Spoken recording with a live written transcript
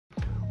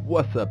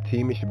What's up,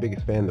 team? It's your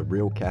biggest fan, the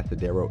real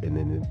Casadero, and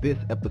then in this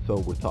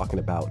episode we're talking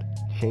about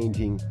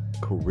changing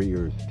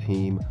careers,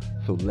 team.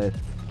 So let's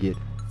get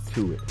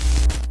to it.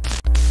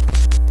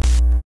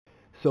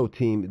 So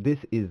team, this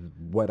is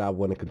what I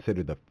want to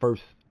consider the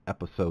first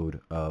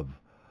episode of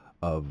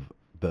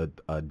the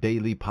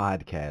daily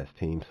podcast,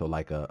 team. So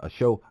like a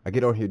show, I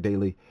get on here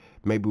daily.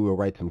 Maybe we'll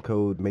write some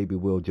code. Maybe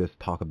we'll just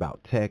talk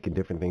about tech and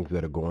different things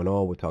that are going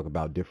on. We'll talk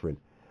about different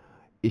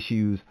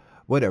issues,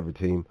 whatever,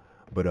 team.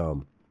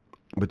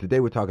 But today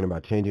we're talking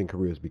about changing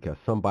careers because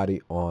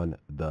somebody on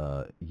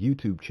the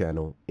YouTube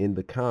channel in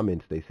the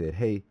comments, they said,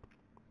 hey,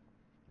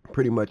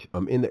 pretty much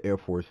I'm in the Air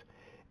Force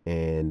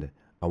and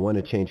I want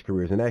to change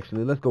careers. And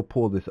actually, let's go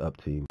pull this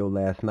up, team.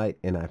 Last night,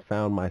 and I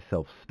found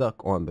myself stuck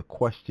on the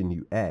question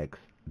you asked.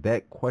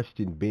 That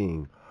question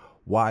being,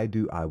 why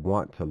do I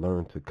want to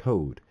learn to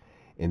code?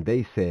 And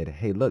they said,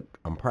 hey, look,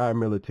 I'm prior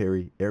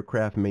military,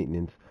 aircraft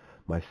maintenance,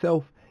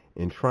 myself,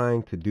 and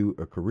trying to do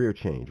a career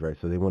change, right?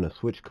 So they want to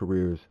switch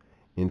careers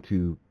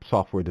into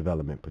software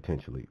development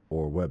potentially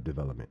or web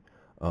development.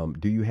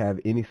 Do you have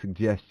any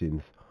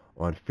suggestions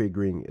on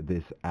figuring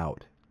this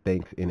out?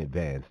 Thanks in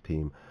advance,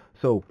 team.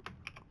 So,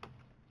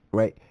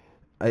 right,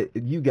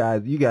 you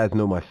guys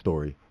know my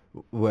story.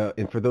 Well,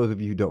 and for those of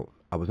you who don't,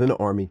 I was in the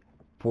Army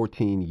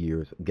 14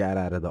 years, got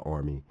out of the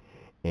Army,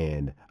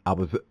 and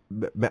I've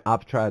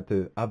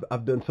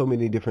done so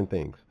many different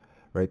things,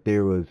 right?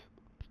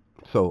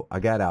 So I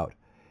got out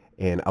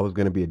and I was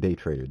going to be a day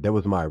trader. That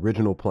was my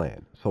original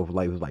plan. So it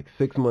was like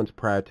 6 months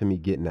prior to me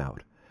getting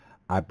out.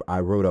 I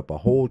wrote up a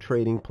whole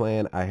trading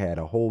plan. I had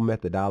a whole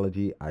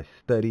methodology. I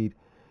studied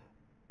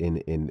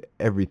in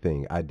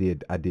everything. I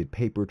did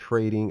paper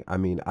trading. I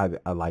mean, I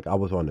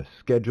was on a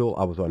schedule.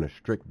 I was on a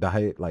strict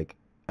diet. Like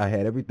I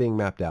had everything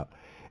mapped out.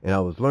 And I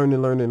was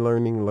learning,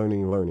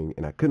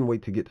 and I couldn't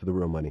wait to get to the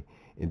real money.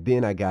 And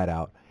then I got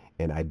out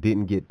and I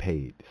didn't get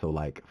paid. So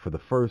like for the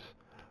first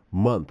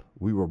month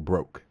we were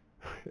broke.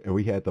 And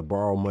we had to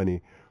borrow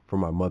money from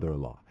my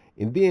mother-in-law.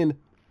 And then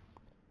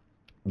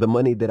the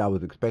money that I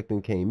was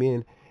expecting came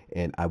in,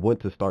 and I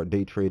went to start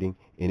day trading,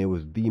 and it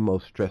was the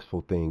most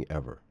stressful thing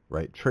ever,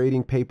 right?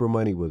 Trading paper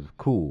money was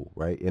cool,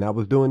 right? And I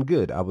was doing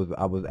good. I was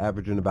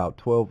averaging about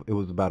 12. It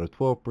was about a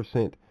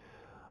 12%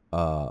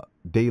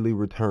 daily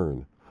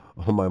return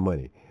on my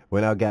money.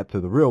 When I got to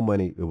the real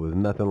money, it was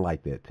nothing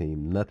like that,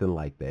 team. Nothing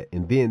like that.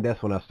 And then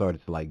that's when I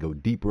started to like go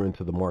deeper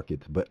into the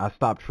markets. But I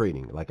stopped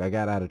trading. Like I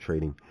got out of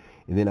trading.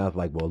 And then I was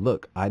like, well,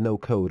 look, I know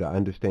code. I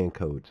understand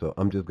code. So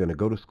I'm just going to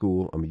go to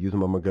school. I'm using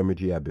my Montgomery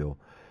GI Bill.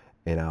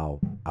 And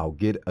I'll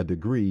get a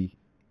degree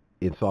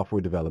in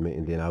software development.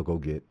 And then I'll go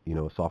get,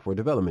 a software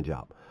development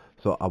job.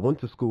 So I went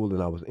to school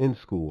and I was in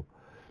school.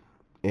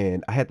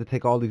 And I had to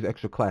take all these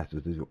extra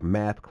classes. There's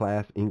math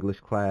class,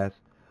 English class.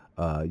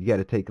 You got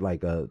to take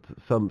like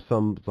some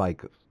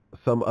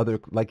other,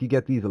 like you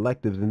get these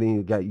electives, and then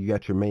you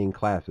got your main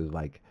classes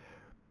like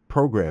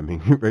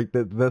programming, right?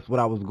 That's what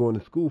I was going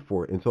to school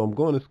for. And so I'm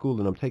going to school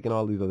and I'm taking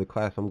all these other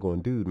classes. I'm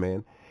going, dude,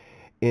 man.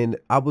 And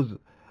I was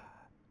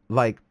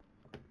like,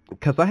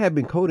 because I had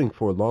been coding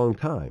for a long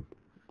time.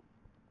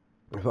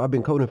 So I've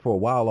been coding for a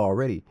while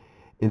already.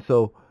 And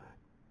so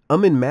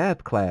I'm in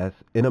math class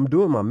and I'm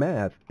doing my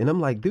math and I'm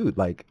like, dude,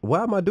 like,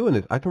 why am I doing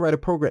this? I can write a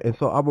program. And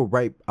so I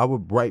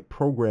would write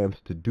programs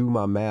to do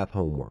my math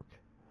homework.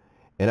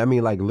 And I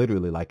mean, like,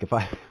 literally, like if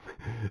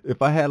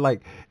I had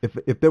like,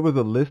 if there was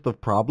a list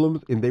of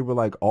problems and they were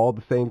like all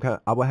the same kind,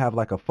 I would have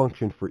like a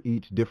function for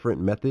each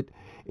different method.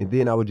 And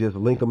then I would just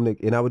link them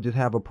and I would just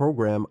have a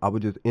program. I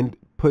would just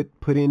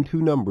put in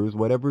two numbers,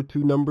 whatever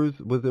two numbers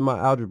was in my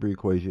algebra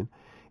equation,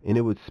 and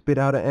it would spit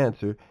out an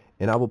answer.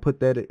 And I will put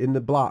that in the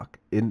block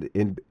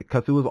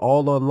because it was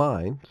all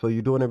online. So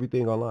you're doing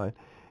everything online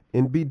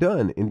and be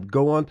done and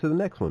go on to the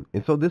next one.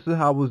 And so this is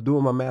how I was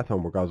doing my math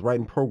homework. I was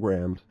writing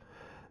programs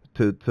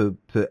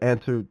to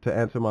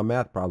answer my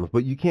math problems.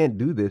 But you can't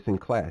do this in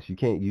class. You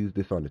can't use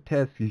this on the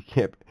test. You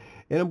can't.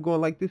 And I'm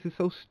going like, this is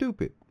so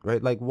stupid,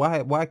 right? Like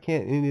why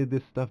can't any of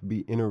this stuff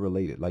be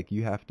interrelated? Like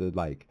you have to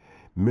like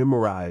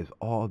memorize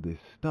all this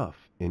stuff,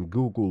 and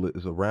Google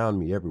is around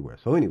me everywhere.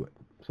 So anyway,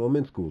 so I'm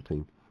in school,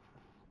 team.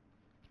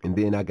 And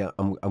then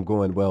I'm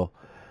going, well,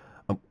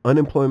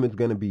 unemployment's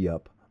going to be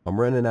up. I'm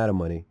running out of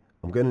money.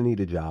 I'm going to need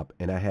a job.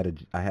 And I had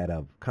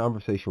a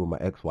conversation with my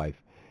ex-wife,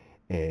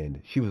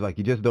 and she was like,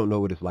 you just don't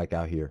know what it's like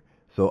out here.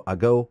 So I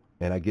go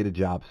and I get a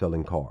job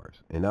selling cars.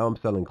 And now I'm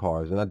selling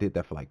cars. And I did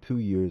that for like 2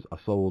 years. I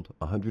sold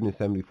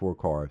 174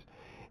 cars.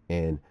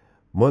 And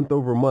month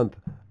over month,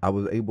 I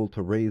was able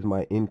to raise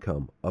my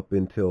income up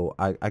until,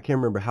 I can't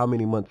remember how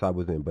many months I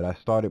was in, but I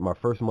started my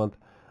first month.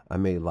 I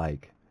made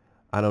like,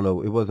 I don't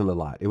know, it wasn't a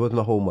lot. It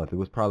wasn't a whole month. It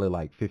was probably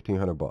like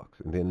 $1,500.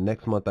 And then the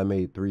next month I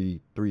made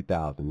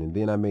 $3,000. And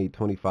then I made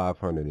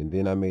 $2,500. And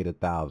then I made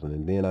 $1,000.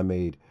 And then I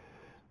made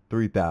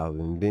 $3,000.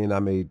 And then I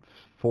made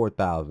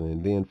 $4,000.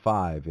 And then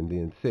 $5,000. And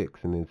then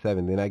 $6,000. And then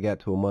 $7,000. Then I got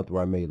to a month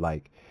where I made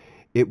like,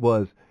 it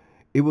was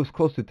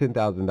close to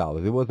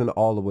 $10,000. It wasn't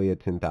all the way at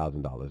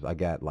 $10,000. I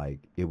got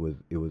like, it was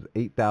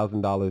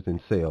 $8,000 in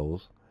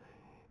sales.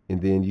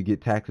 and then you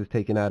get taxes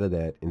taken out of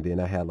that, and then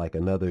I had like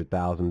another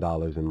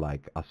 $1,000 in,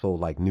 like, I sold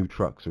like new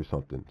trucks or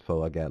something,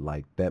 so I got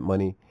like that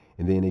money,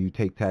 and then you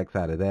take tax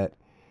out of that,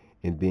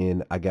 and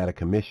then I got a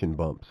commission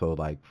bump, so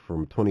like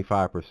from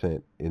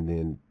 25%, and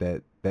then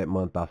that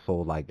month I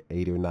sold like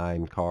 8 or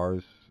 9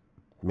 cars,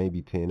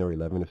 maybe 10 or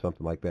 11 or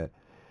something like that.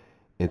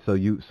 And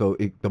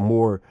the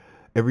more,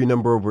 every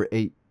number over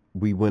 8,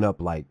 we went up,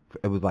 like,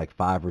 it was like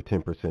 5 or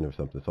 10% or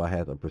something. So I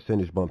had a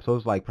percentage bump. So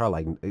it's like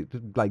probably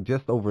like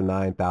just over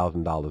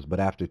 $9,000.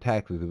 But after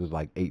taxes, it was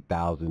like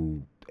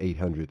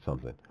 8,800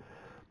 something.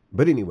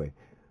 But anyway,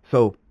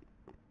 so,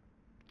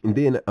 and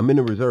then I'm in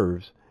the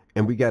reserves,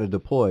 and we got to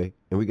deploy,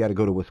 and we got to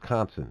go to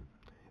Wisconsin.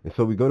 And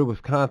so we go to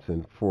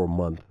Wisconsin for a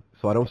month.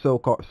 So I don't sell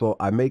cars. So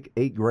I make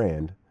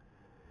 $8,000.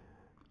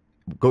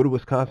 Go to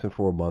Wisconsin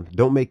for a month,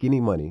 don't make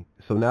any money.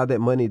 So now that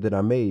money that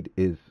I made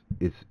is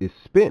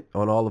spent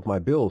on all of my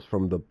bills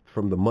from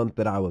the month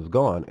that I was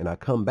gone, and I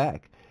come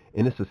back,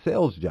 and it's a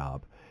sales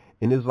job,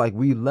 and it's like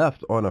we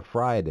left on a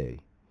Friday,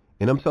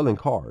 and I'm selling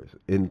cars,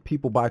 and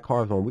people buy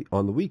cars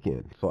on the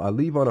weekend. So I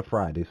leave on a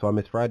Friday, so I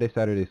miss Friday,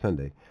 Saturday,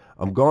 Sunday.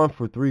 I'm gone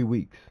for 3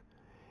 weeks,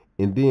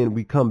 and then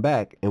we come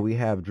back and we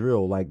have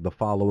drill like the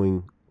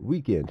following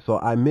weekend. So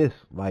I miss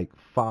like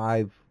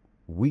 5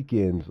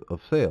 weekends of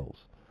sales.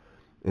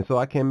 And so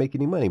I can't make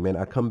any money, man.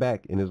 I come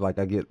back and it's like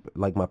I get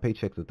like my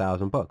paycheck's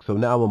 $1,000. So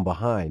now I'm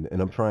behind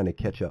and I'm trying to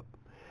catch up.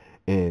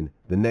 And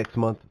the next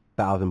month,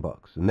 $1,000.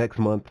 The next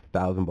month,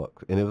 $1,000.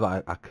 And it was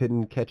like I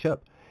couldn't catch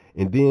up.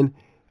 And then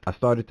I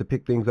started to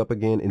pick things up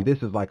again. And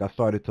this is like I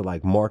started to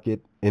like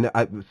market. And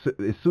as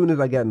soon as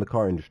I got in the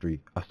car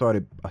industry, I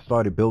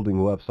started building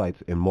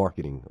websites and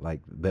marketing,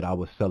 like that I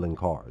was selling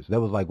cars. That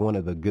was like one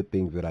of the good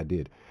things that I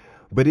did.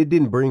 But it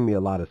didn't bring me a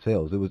lot of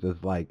sales. It was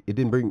just like it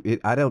didn't bring it.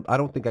 I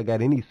don't think I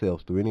got any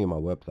sales through any of my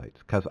websites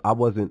because I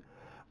wasn't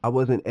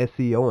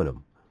SEOing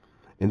them.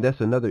 And that's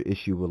another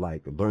issue with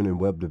like learning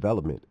web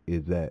development,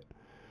 is that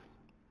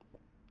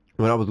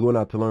when I was going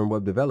out to learn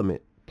web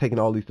development, taking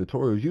all these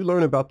tutorials, you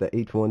learn about the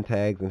H1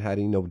 tags and how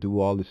to do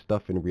all this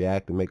stuff in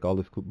React and make all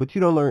this cool, but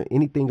you don't learn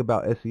anything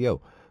about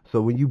SEO.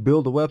 So when you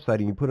build a website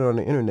and you put it on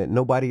the internet,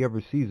 nobody ever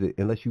sees it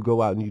unless you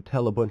go out and you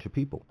tell a bunch of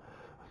people.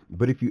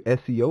 But if you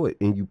SEO it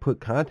and you put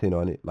content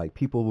on it, like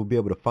people will be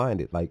able to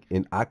find it. Like,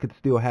 and I could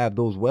still have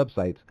those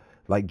websites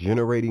like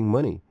generating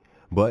money,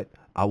 but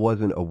I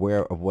wasn't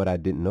aware of what I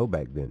didn't know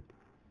back then.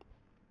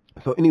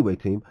 So anyway,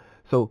 team,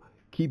 so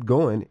keep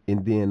going.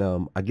 And then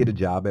I get a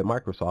job at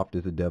Microsoft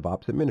as a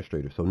DevOps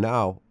administrator. So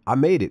now I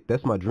made it.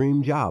 That's my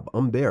dream job.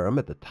 I'm there. I'm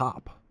at the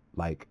top.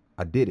 Like,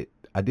 I did it.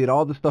 I did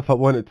all the stuff I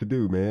wanted to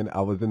do, man. I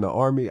was in the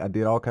Army. I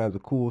did all kinds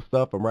of cool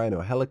stuff. I'm riding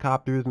on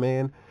helicopters,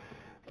 man.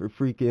 For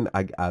freaking,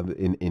 I'm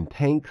in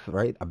tanks,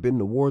 right? I've been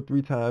to war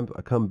 3 times.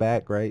 I come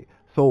back, right?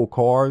 Sold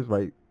cars,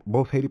 right?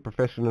 Most hated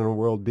profession in the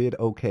world, did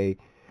okay.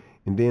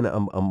 And then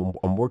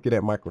I'm working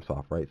at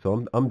Microsoft, right?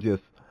 So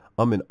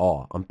I'm in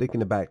awe. I'm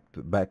thinking back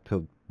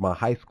to my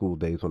high school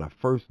days when I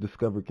first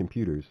discovered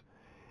computers,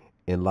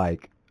 and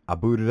like I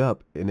booted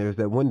up and there's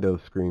that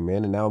Windows screen,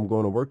 man. And now I'm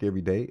going to work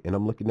every day and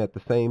I'm looking at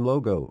the same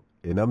logo,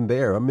 and I'm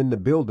there. I'm in the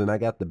building. I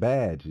got the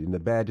badge, and the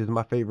badge is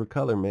my favorite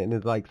color, man.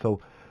 It's like, so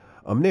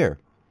I'm there.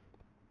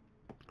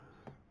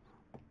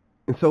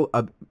 And so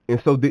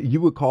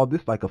you would call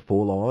this like a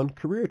full-on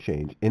career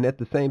change. And at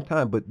the same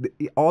time, but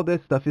all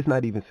that stuff is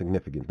not even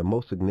significant. The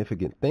most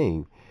significant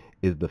thing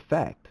is the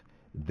fact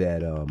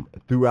that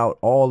throughout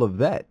all of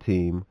that,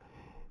 team,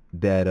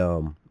 that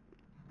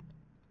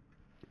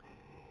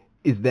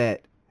is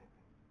that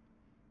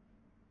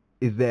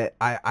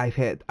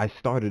I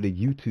started a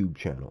YouTube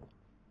channel.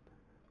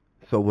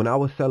 So when I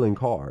was selling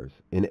cars,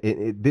 and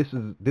this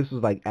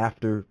was like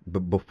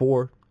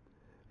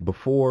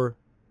before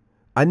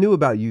I knew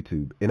about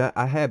YouTube, and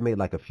I had made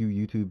like a few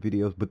YouTube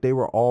videos, but they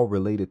were all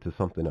related to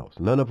something else.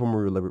 None of them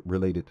were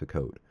related to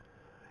code.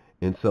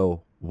 And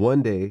so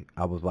one day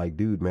I was like,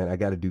 dude, man, I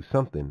got to do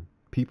something.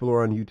 People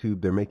are on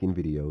YouTube, they're making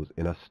videos,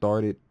 and I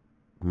started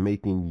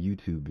making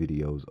YouTube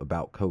videos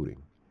about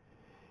coding.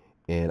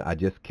 And I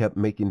just kept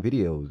making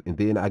videos, and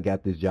then I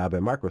got this job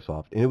at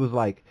Microsoft, and it was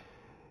like,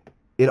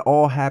 it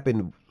all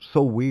happened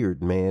so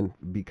weird, man,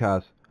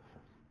 because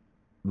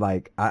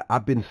like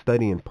I've been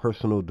studying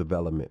personal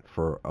development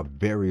for a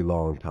very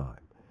long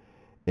time,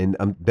 and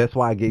that's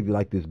why I gave you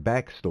like this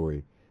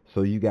backstory,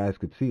 so you guys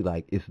could see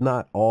like it's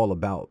not all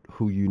about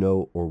who you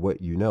know or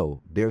what you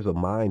know. There's a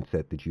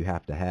mindset that you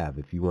have to have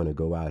if you want to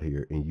go out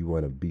here and you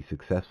want to be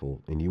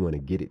successful and you want to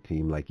get it,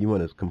 team. Like, you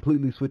want to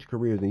completely switch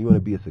careers and you want to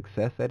be a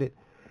success at it.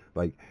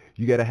 Like,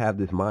 you got to have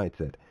this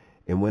mindset.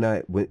 And when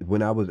I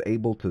was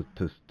able to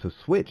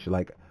switch,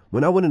 like,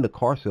 when I went into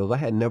car sales, I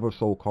had never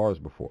sold cars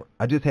before.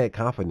 I just had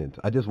confidence.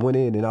 I just went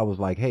in and I was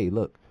like, hey,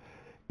 look,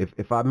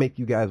 if I make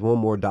you guys $1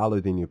 more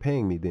than you're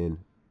paying me, then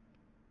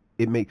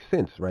it makes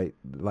sense, right?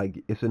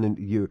 Like, it's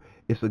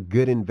a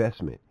good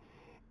investment.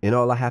 And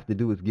all I have to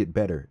do is get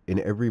better. And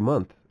every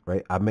month,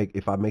 right,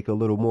 if I make a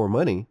little more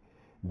money,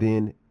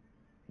 then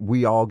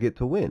we all get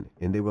to win.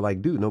 And they were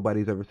like, dude,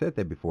 nobody's ever said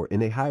that before.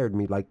 And they hired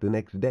me like the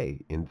next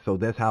day. And so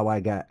that's how I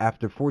got,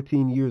 after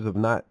 14 years of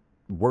not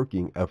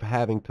working, of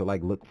having to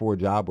like look for a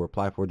job or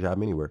apply for a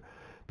job anywhere.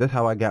 That's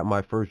how I got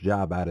my first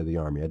job out of the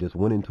Army. I just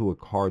went into a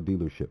car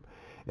dealership.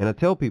 And I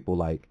tell people,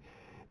 like,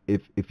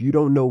 if you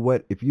don't know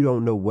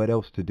what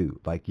else to do,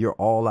 like, you're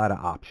all out of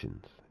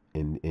options,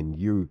 and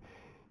you're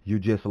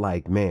just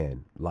like,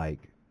 man,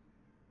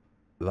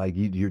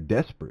 you're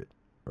desperate,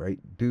 right?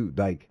 Dude,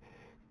 like,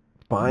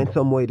 find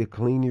some way to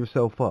clean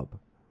yourself up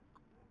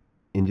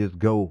and just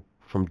go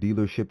from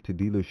dealership to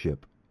dealership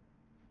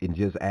and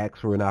just ask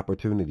for an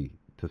opportunity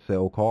to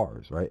sell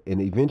cars, right?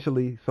 And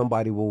eventually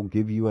somebody will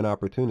give you an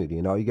opportunity,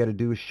 and all you got to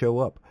do is show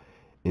up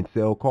and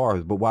sell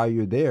cars. But while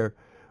you're there,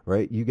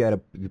 right, you got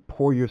to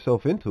pour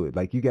yourself into it.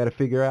 Like, you got to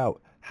figure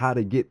out how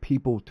to get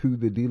people to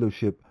the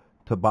dealership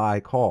to buy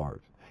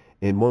cars.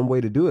 And one way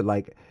to do it,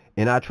 like,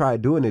 and I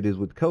tried doing it, is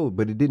with code,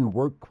 but it didn't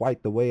work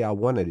quite the way I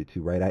wanted it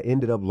to, right? I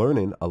ended up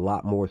learning a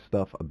lot more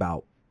stuff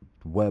about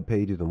web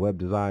pages and web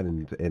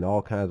design and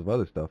all kinds of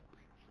other stuff.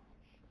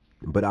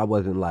 But I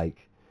wasn't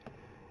like,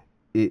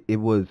 it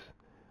was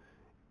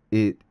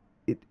the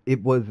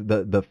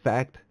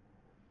fact,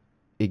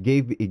 it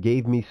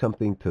gave me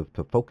something to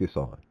focus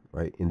on,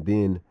 right? And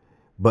then,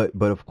 but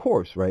of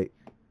course, right,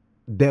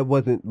 that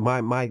wasn't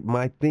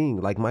my thing.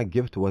 Like, my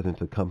gift wasn't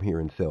to come here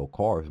and sell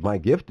cars. My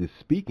gift is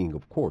speaking,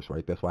 of course,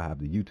 right? That's why I have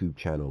the YouTube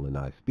channel and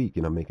I speak,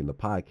 and I'm making the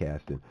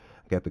podcast, and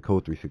I got the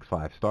Code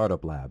 365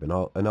 Startup Lab and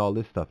all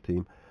this stuff,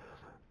 team.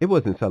 It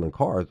wasn't selling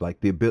cars,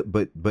 like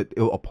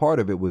a part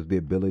of it was the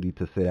ability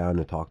to sit down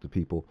and talk to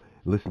people,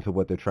 listen to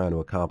what they're trying to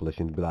accomplish,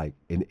 and be like,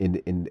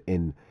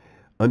 and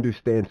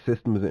understand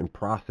systems and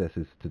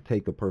processes to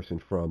take a person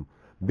from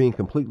being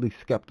completely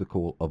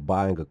skeptical of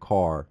buying a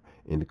car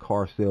and the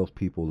car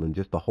salespeople and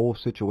just the whole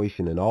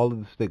situation and all of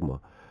the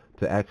stigma,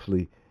 to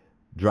actually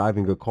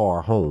driving a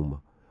car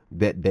home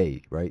that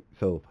day, right?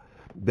 So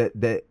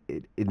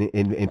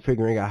in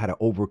figuring out how to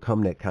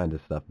overcome that kind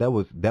of stuff, that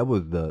was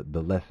the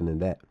lesson in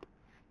that.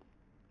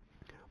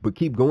 But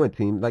keep going,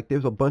 team. Like,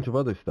 there's a bunch of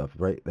other stuff,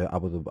 right?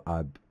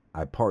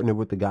 I partnered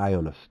with the guy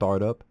on a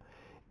startup,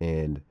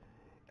 and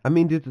I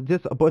mean,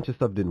 just a bunch of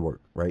stuff didn't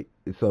work, right?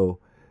 So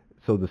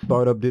the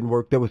startup didn't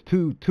work. There was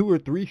two or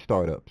three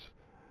startups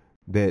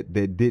that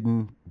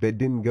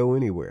didn't go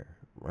anywhere,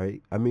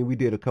 right? I mean, we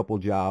did a couple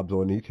jobs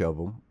on each of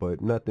them,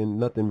 but nothing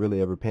really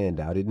ever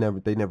panned out.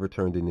 They never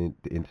turned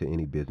into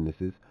any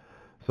businesses.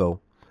 So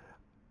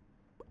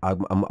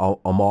I'm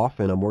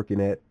off, and I'm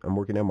working at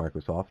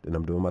Microsoft, and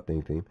I'm doing my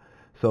thing, team.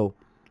 So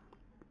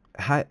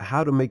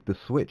how to make the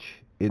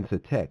switch into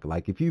tech?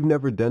 Like, if you've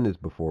never done this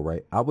before,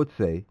 right, I would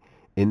say,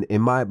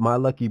 in my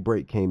lucky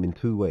break came in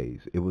two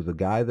ways. It was a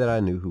guy that I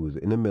knew who was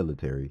in the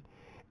military,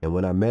 and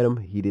when I met him,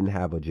 he didn't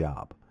have a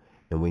job.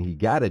 And when he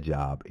got a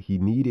job, he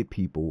needed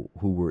people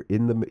who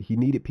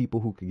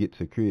could get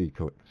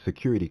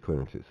security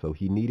clearances. So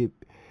he needed,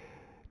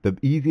 the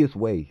easiest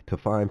way to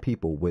find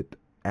people with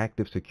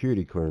active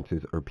security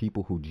clearances are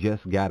people who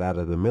just got out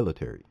of the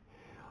military,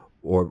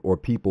 or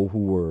people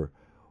who were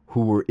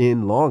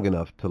in long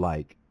enough to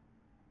like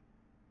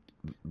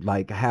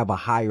have a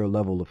higher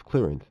level of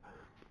clearance.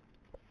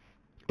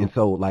 And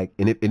so, like,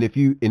 and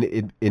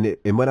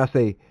when I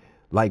say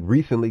like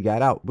recently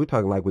got out, we're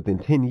talking like within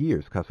 10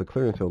 years, because the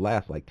clearance will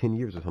last like 10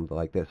 years or something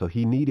like that. So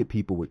he needed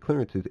people with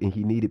clearances, and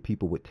he needed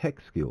people with tech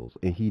skills,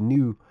 and he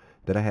knew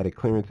that I had a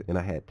clearance and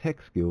I had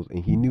tech skills,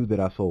 and he knew that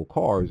I sold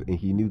cars, and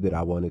he knew that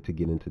I wanted to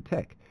get into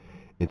tech.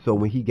 And so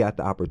when he got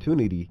the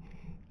opportunity,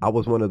 I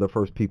was one of the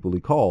first people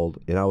he called,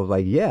 and I was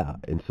like, yeah.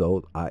 And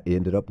so I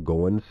ended up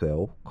going to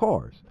sell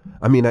cars.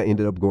 I mean, I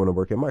ended up going to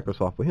work at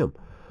Microsoft with him.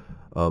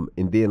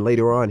 And then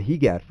later on, he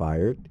got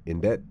fired,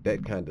 and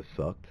that kind of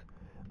sucked.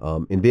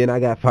 And then I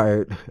got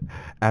fired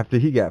after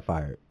he got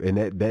fired, and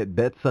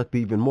that sucked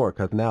even more,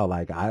 because now,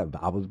 like, I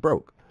was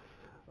broke.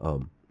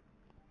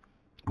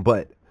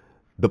 But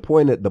the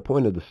point of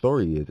the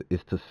story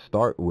is to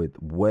start with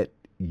what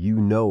you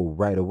know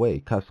right away,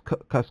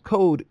 because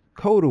code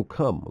will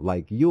come.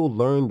 Like, you'll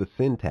learn the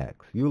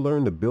syntax, you'll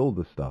learn to build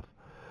the stuff.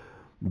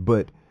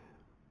 But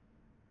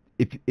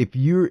if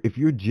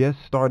you're just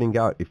starting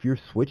out, if you're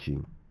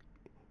switching,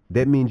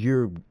 that means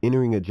you're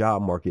entering a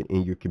job market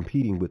and you're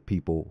competing with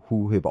people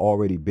who have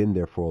already been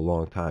there for a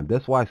long time.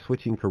 That's why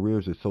switching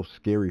careers is so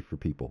scary for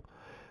people,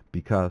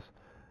 because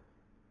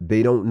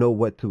they don't know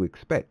what to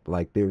expect.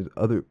 Like, there's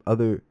other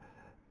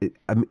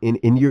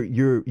and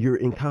you're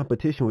in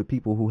competition with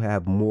people who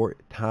have more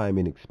time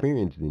and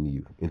experience than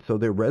you, and so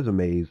their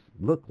resumes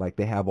look like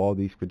they have all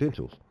these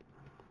credentials.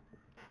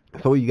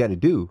 So what you got to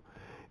do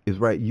is,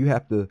 right, you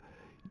have to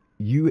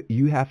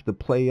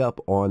play up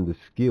on the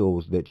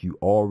skills that you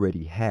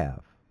already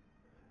have,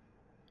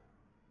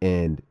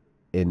 and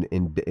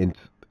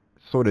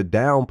sort of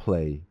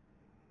downplay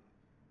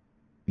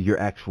your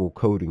actual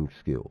coding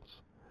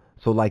skills.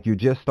 So, like, you're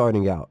just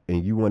starting out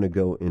and you want to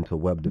go into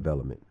web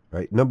development,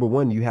 right? Number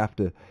one, you have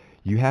to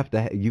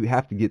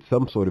get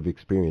some sort of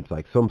experience,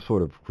 like some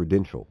sort of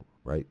credential,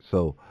 right?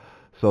 So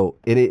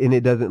and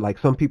it doesn't, like,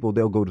 some people,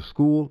 they'll go to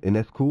school, and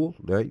that's cool,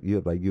 right?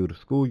 You go to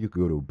school, you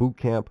could go to a boot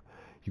camp,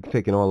 You can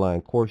take an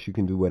online course, you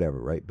can do whatever,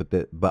 right?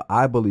 But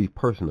I believe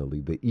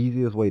personally the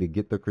easiest way to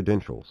get the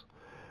credentials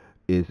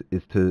is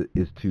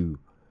to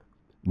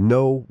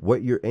know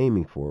what you're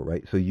aiming for,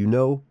 right? So you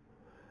know,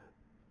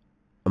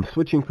 I'm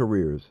switching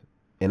careers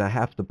and I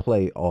have to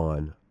upplay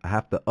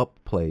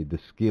the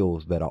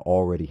skills that I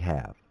already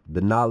have,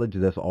 the knowledge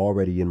that's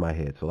already in my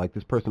head. So like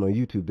this person on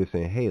YouTube, they're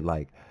saying, hey,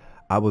 like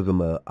I was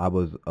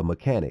a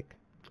mechanic.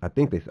 I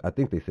think they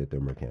said they're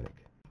a mechanic.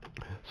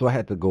 So I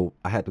had to go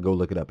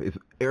look it up. It's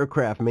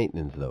aircraft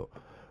maintenance though,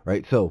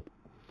 right? So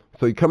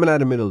you're coming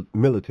out of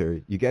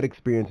military, you got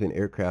experience in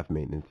aircraft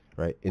maintenance,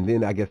 right? And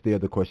then I guess the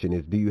other question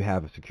is, do you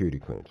have a security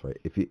clearance, right?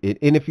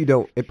 If you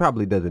don't, it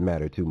probably doesn't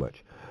matter too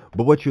much.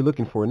 But what you're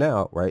looking for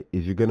now, right,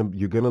 is you're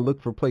gonna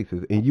look for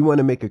places, and you want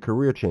to make a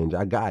career change.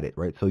 I got it,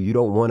 right? So you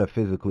don't want to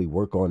physically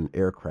work on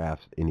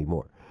aircrafts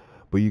anymore,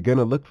 but you're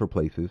gonna look for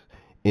places,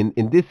 and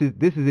this is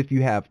if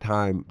you have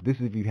time. This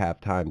is if you have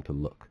time to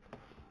look.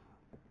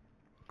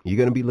 You're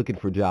gonna be looking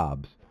for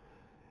jobs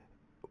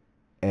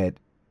at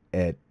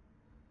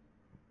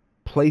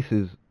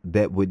places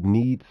that would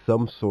need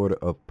some sort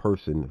of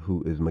person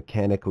who is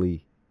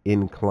mechanically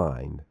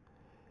inclined,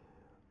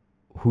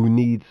 who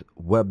needs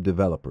web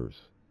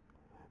developers,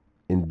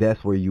 and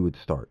that's where you would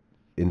start.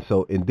 And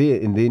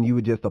then you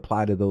would just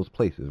apply to those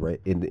places,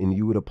 right? And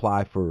you would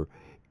apply for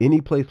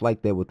any place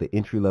like that with the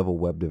entry level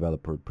web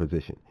developer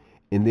position.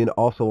 And then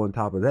also on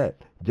top of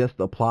that, just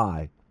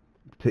apply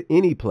to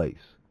any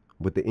place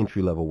with the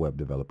entry level web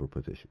developer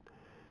position.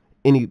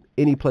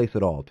 Any place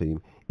at all,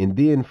 team. And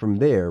then from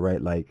there,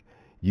 right, like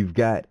you've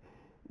got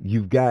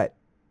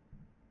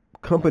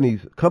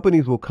companies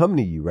will come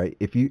to you, right?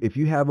 If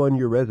you have on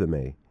your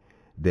resume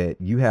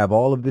that you have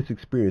all of this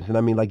experience, and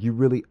I mean like you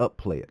really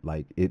upplay it,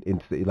 like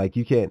it's like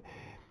you can't.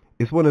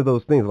 It's one of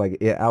those things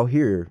like out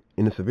here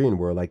in the civilian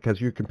world, like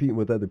because you're competing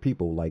with other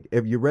people, like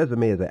if your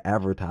resume is an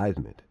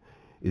advertisement,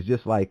 it's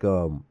just like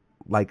a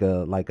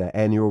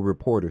annual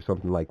report or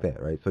something like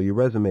that, right? So your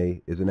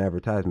resume is an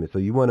advertisement. So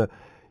you wanna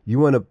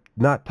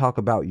not talk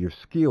about your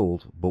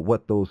skills, but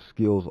what those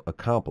skills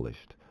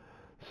accomplished.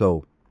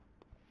 So,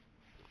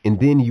 and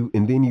then you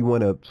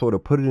want to sort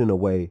of put it in a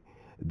way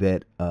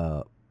that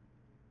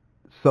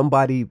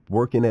somebody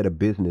working at a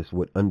business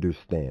would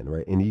understand,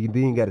 right? And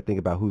then you got to think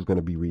about who's going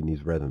to be reading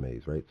these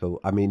resumes, right? So,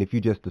 I mean, if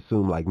you just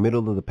assume like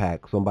middle of the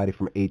pack, somebody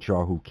from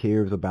HR who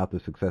cares about the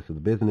success of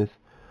the business,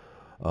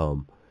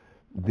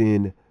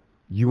 then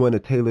you want to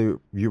tailor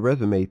your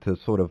resume to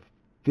sort of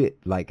fit,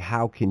 like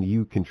how can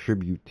you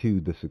contribute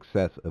to the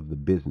success of the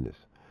business.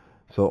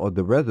 So on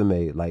the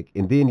resume, like,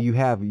 and then you'll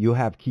have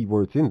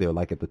keywords in there,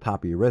 like at the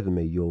top of your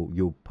resume,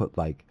 you'll put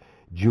like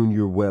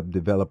junior web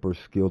developer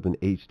skilled in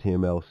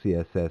HTML,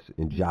 CSS,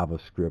 and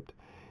JavaScript,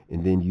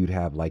 and then you'd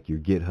have like your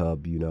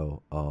GitHub,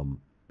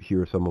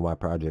 here are some of my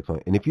projects on.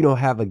 And if you don't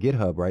have a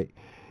GitHub, right,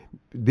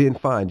 then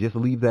fine, just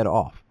leave that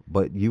off.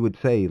 But you would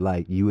say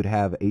like you would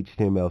have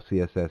HTML,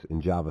 CSS,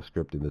 and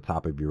JavaScript in the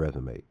top of your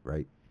resume,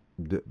 right?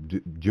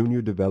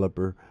 Junior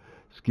developer,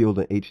 skilled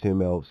in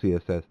HTML,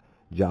 CSS,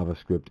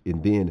 JavaScript,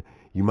 and then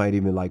you might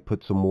even like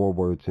put some more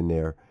words in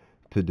there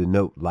to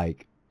denote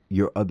like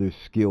your other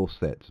skill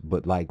sets,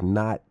 but like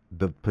not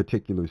the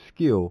particular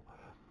skill,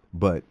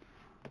 but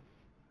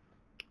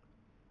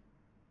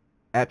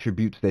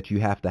attributes that you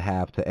have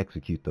to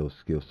execute those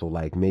skills. So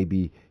like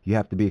maybe you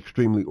have to be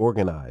extremely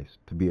organized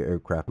to be an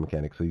aircraft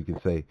mechanic. So you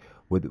can say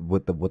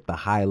with the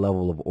high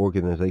level of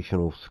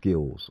organizational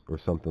skills or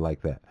something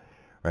like that,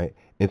 right?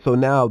 And so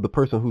now the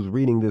person who's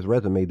reading this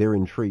resume, they're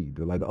intrigued.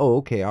 They're like, oh,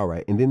 okay, all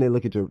right. And then they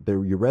look at your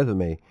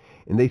resume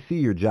and they see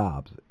your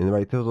jobs, and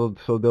right, so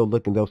they'll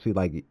look and they'll see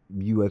like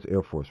U.S.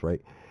 Air Force,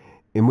 right?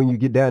 And when you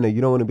get down there,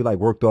 you don't want to be like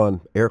worked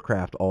on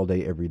aircraft all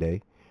day, every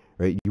day,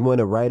 right? You want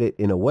to write it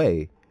in a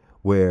way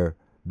where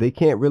they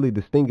can't really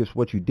distinguish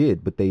what you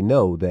did, but they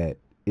know that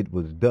it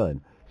was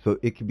done. So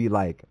it could be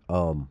like,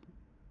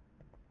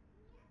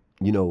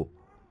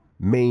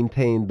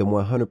 maintain the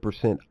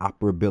 100%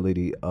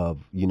 operability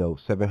of,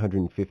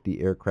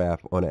 750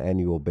 aircraft on an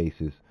annual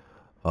basis,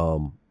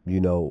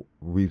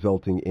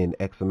 resulting in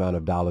X amount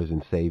of dollars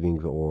in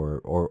savings or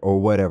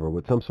whatever,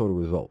 with some sort of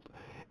result.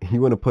 You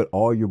want to put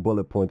all your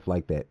bullet points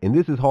like that. And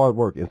this is hard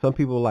work. And some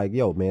people are like,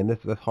 yo, man,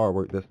 that's hard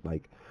work. That's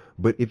like,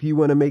 but if you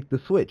want to make the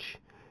switch,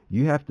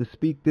 you have to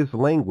speak this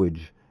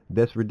language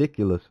that's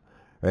ridiculous,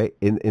 right?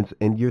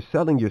 And you're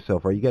selling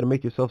yourself, right? You got to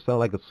make yourself sound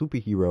like a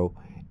superhero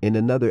in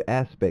another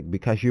aspect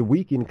because you're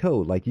weak in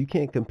code. Like you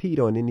can't compete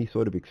on any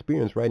sort of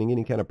experience writing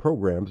any kind of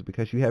programs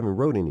because you haven't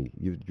wrote any.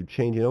 You're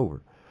changing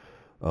over.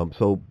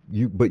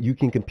 But you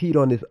can compete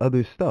on this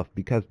other stuff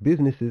because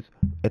businesses,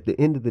 at the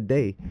end of the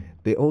day,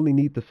 they only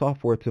need the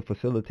software to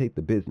facilitate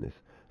the business.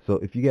 So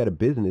if you got a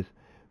business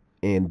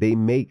and they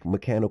make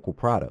mechanical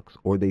products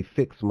or they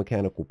fix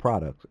mechanical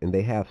products and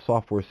they have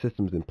software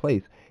systems in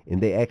place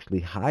and they actually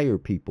hire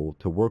people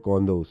to work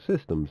on those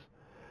systems,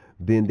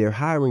 then they're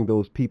hiring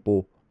those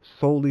people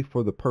solely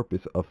for the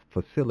purpose of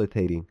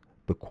facilitating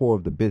the core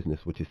of the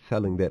business, which is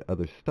selling that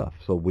other stuff.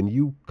 So when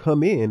you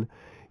come in,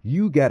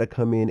 you got to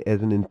come in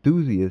as an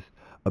enthusiast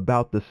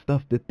about the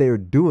stuff that they're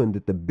doing,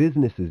 that the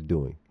business is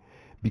doing.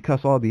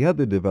 Because all the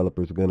other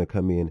developers are going to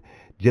come in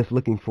just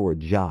looking for a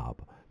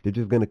job. They're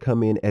just going to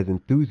come in as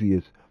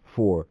enthusiasts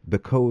for the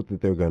code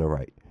that they're going to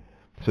write.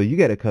 So you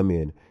got to come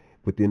in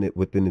with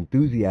an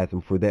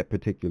enthusiasm for that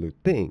particular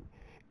thing.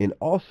 And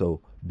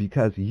also,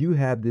 because you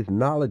have this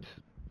knowledge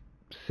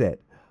set,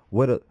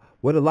 what a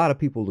lot of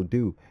people will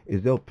do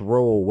is they'll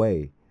throw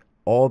away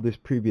all this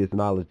previous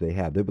knowledge they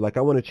have. They'll be like,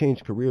 I want to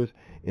change careers,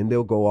 and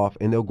they'll go off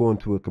and they'll go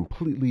into a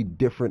completely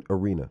different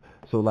arena.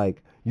 So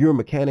like, you're a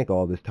mechanic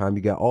all this time,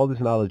 you got all this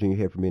knowledge in your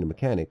head from being a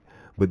mechanic,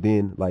 but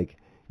then like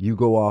you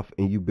go off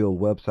and you build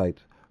websites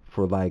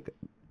for like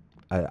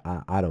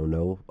I don't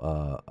know,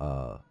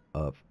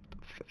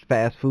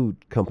 fast food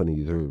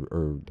companies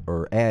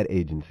or ad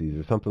agencies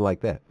or something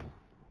like that.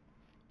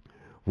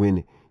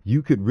 When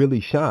you could really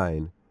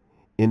shine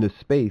in a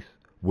space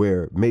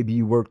where maybe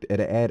you worked at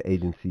an ad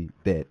agency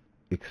that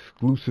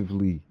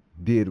exclusively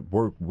did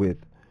work with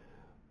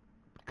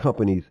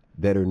companies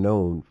that are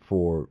known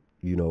for,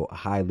 you know,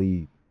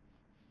 highly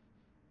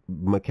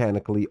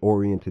mechanically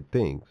oriented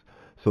things.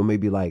 So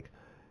maybe like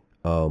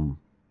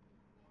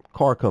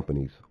car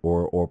companies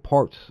or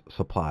parts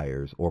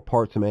suppliers or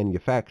parts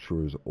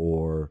manufacturers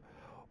or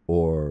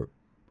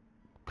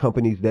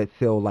companies that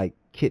sell like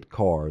kit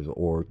cars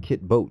or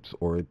kit boats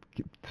or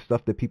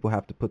stuff that people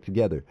have to put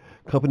together.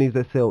 Companies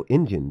that sell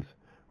engines,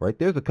 right?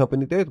 There's got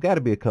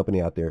to be a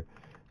company out there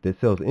that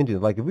sells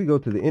engines. Like if we go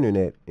to the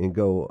internet and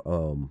go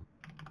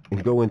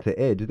into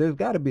Edge, there's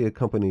got to be a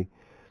company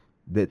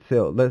that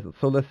sells.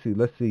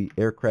 Let's see,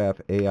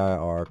 aircraft,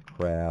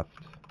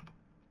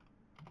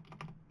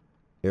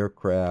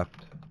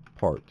 aircraft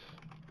parts.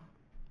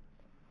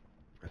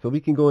 So we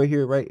can go in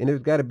here, right? And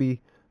there's got to be,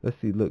 let's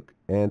see, look,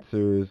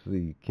 answers,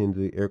 the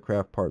Kinsey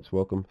aircraft parts,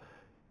 welcome,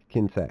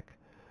 Kinsack.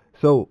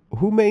 So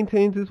who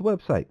maintains this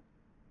website?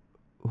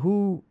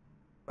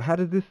 How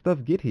does this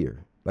stuff get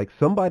here? Like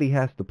somebody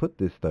has to put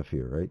this stuff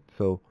here, right?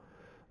 So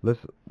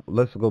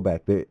let's go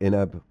back there,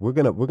 and we're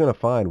gonna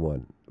find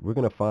one. We're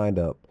gonna find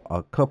a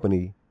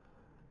company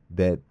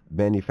that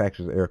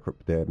manufactures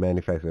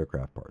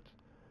aircraft parts.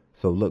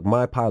 So look,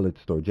 My Pilot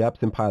Store,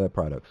 Japson Pilot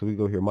Products. So we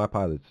go here, My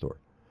Pilot Store.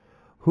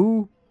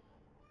 Who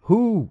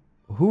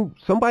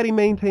somebody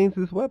maintains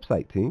this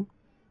website, team.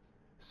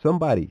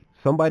 Somebody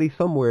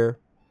somewhere,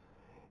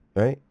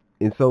 right?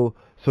 And so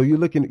you're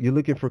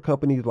looking for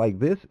companies like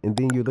this, and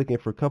then you're looking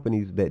for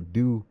companies that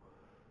do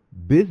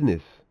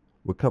business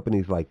with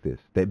companies like this,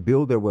 that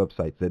build their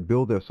websites, that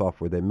build their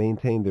software, that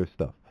maintain their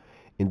stuff.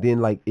 And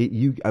then like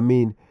you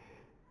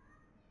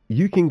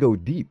can go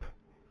deep.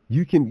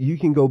 You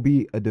can go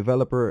be a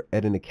developer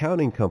at an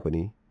accounting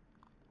company,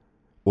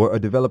 or a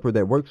developer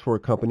that works for a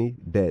company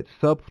that's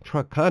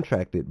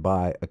subcontracted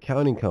by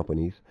accounting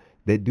companies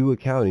that do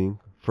accounting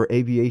for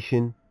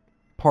aviation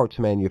parts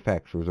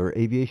manufacturers or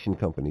aviation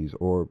companies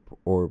or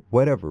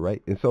whatever,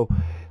 right? And so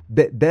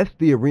that's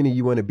the arena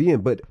you want to be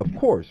in. But of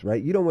course,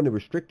 right, you don't want to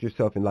restrict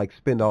yourself and like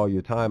spend all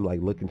your time like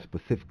looking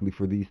specifically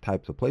for these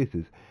types of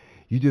places.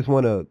 You just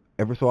want to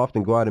ever so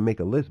often go out and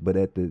make a list, but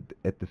at the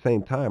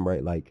same time,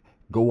 right, like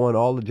go on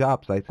all the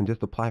job sites and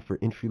just apply for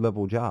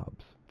entry-level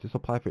jobs. Just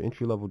apply for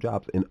entry-level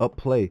jobs and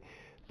upplay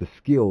the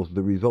skills,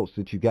 the results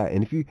that you got.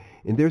 And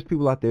there's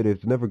people out there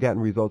that's never gotten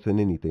results in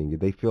anything.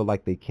 They feel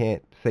like they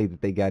can't say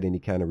that they got any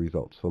kind of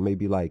results. So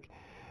maybe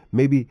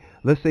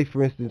let's say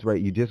for instance,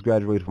 right, you just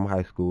graduated from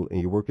high school and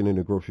you're working in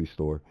a grocery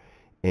store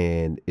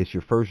and it's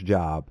your first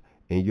job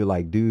and you're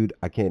like, dude,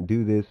 I can't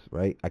do this,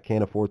 right? I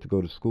can't afford to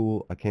go to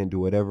school. I can't do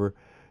whatever.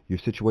 Your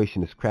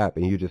situation is crap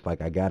and you're just like,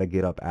 I got to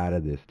get up out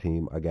of this,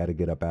 team. I got to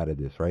get up out of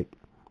this, right?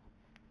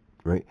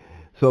 Right?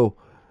 So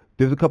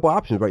there's a couple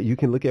options, right? You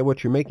can look at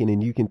what you're making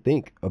and you can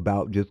think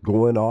about just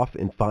going off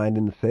and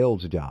finding a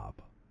sales job.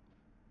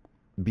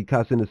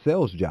 Because in a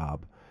sales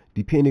job,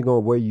 depending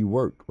on where you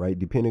work, right,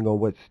 depending on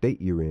what state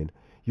you're in,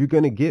 you're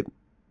going to get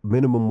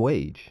minimum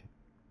wage,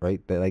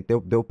 right? Like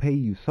they'll pay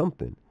you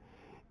something.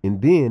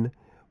 And then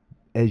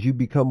as you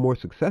become more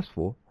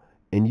successful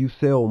and you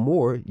sell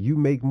more, you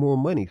make more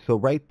money. So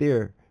right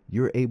there,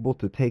 you're able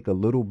to take a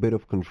little bit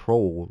of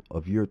control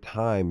of your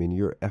time and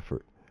your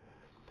effort.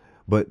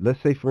 But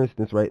let's say, for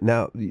instance, right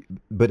now,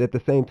 but at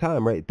the same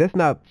time, right, that's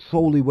not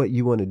solely what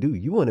you want to do.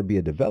 You want to be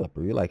a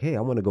developer. You're like, hey,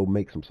 I want to go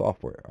make some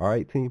software. All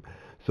right, team.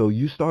 So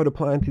you start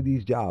applying to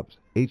these jobs,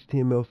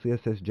 HTML,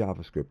 CSS,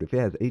 JavaScript. If it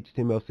has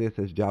HTML,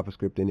 CSS,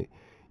 JavaScript in it,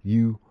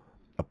 you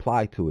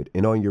apply to it.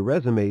 And on your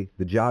resume,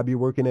 the job you're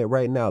working at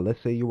right now,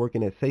 let's say you're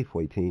working at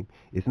Safeway, team.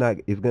 It's going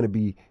to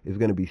be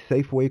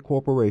Safeway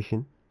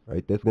Corporation,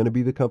 right? That's going to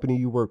be the company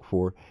you work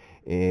for.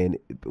 And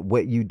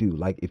what you do,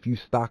 like if you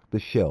stock the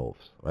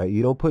shelves, right?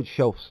 You don't put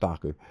shelf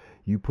stocker.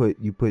 You put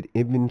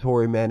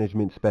inventory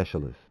management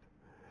specialist,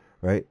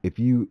 right? If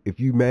you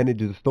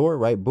manage a store,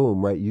 right?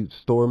 Boom, right? You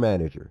store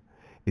manager.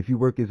 If you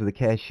work as a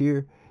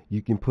cashier,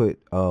 you can put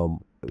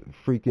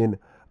freaking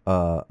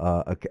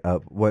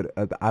what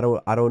I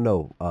don't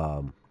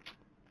know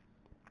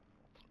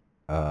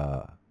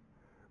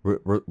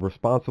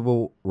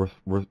responsible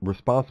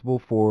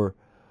for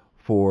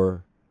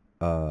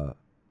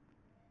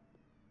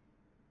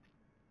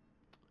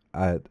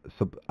I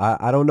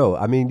don't know.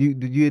 I mean,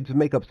 you had to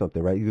make up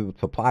something, right? You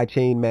supply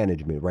chain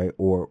management, right?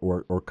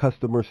 Or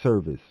customer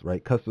service,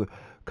 right?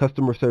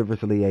 Customer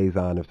service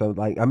liaison or something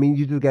like. I mean,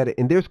 you just got to.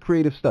 And there's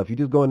creative stuff. You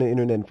just go on the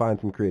internet and find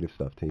some creative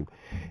stuff, team.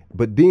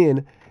 But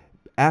then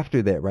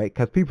after that, right?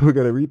 Because people are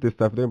gonna read this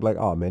stuff, they're like,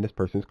 oh man, this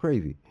person's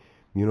crazy.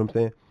 You know what I'm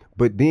saying?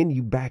 But then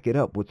you back it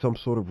up with some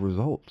sort of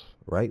results,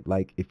 right?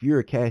 Like if you're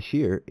a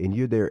cashier and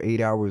you're there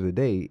 8 hours a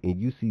day and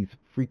you see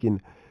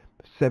freaking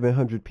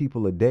 700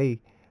 people a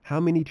day, how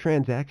many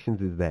transactions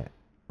is that,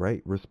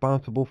 right?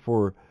 Responsible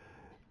for,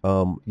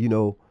 you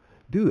know,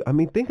 dude. I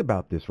mean, think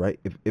about this, right?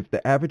 If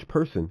the average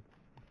person,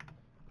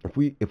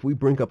 if we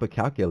bring up a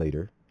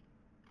calculator,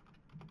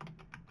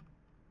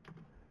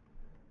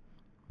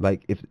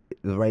 like if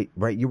right,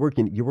 you're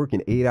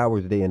working 8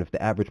 hours a day, and if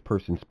the average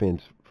person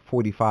spends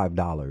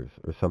 $45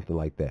 or something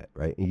like that,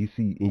 right? And you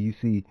see,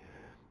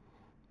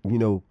 you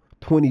know,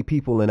 20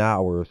 people an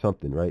hour or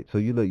something, right? So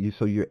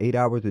you're 8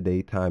 hours a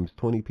day times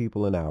 20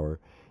 people an hour,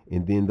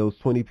 and then those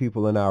 20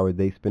 people an hour,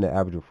 they spend an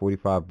average of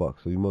 $45.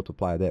 So you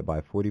multiply that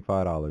by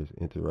 $45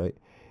 into, right?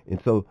 And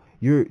so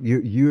you're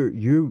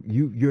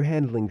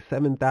handling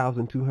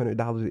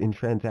 $7,200 in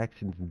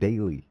transactions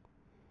daily,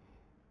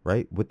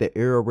 right? With the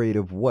error rate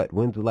of what?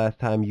 When's the last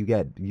time you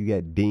got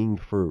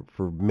dinged for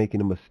making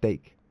a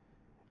mistake,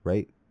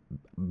 right?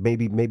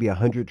 Maybe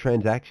 100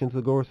 transactions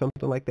ago or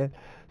something like that.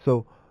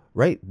 So,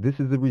 right, this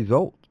is the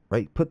result,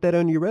 right? Put that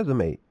on your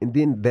resume, and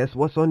then that's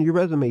what's on your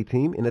resume,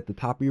 team. And at the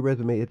top of your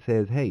resume, it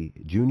says, "Hey,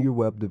 junior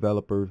web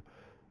developer,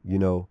 you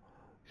know,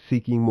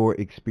 seeking more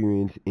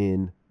experience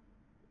in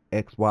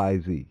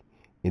XYZ."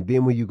 And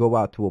then when you go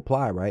out to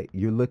apply, right,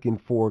 you're looking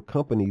for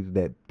companies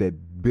that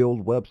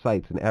build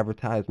websites and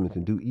advertisements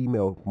and do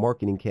email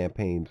marketing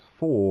campaigns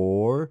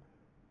for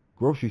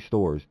grocery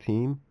stores,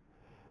 team.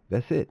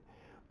 That's it.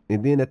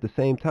 And then at the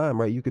same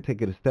time, right, you could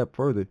take it a step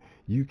further.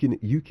 You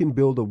can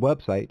build a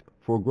website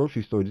for a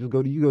grocery store. Just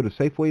go to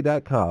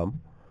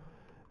Safeway.com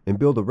and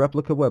build a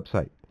replica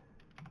website.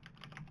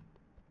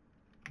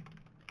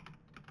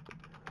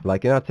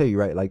 Like, and I'll tell you,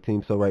 right, like,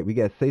 team. So, right, we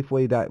got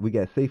Safeway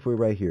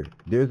right here.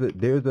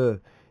 There's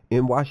a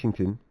in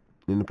Washington,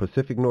 in the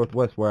Pacific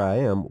Northwest where I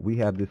am, we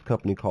have this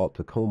company called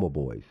Tacoma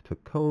Boys.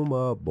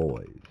 Tacoma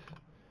Boys.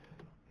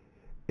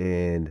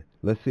 And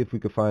let's see if we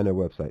can find their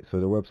website. So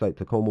their website,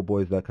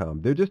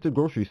 tacomaboys.com. They're just a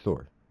grocery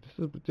store.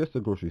 Just a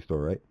grocery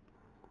store, right?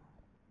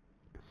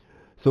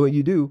 So what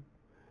you do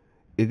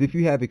is, if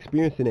you have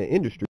experience in that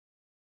industry,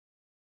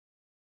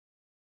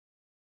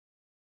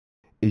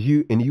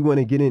 you want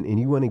to get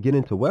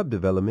into web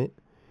development,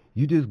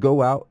 you just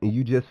go out and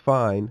you just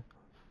find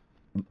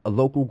a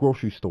local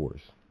grocery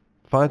stores.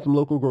 Find some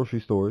local grocery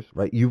stores,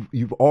 right?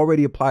 You've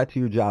already applied to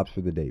your jobs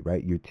for the day,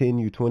 right? You're 10,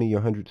 you're 20, you're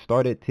 100.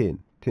 Start at 10.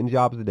 10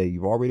 jobs a day.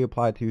 You've already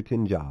applied to your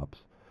 10 jobs.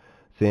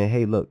 Saying,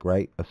 hey, look,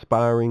 right?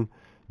 Aspiring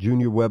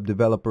junior web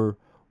developer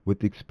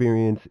with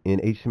experience in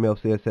HTML,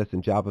 CSS,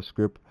 and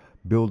JavaScript,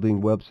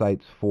 building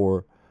websites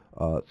for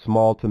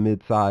small to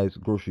mid-size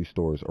grocery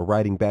stores, or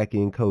writing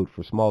back-end code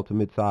for small to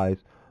mid-size,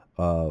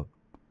 you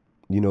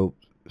know,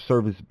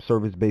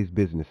 service-based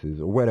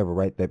businesses, or whatever,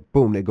 right? That,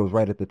 boom, that goes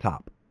right at the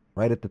top.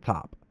 Right at the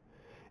top.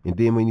 And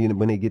then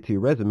when they get to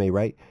your resume,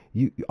 right,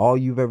 all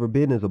you've ever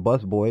been is a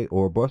busboy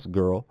or a bus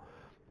girl,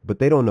 but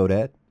they don't know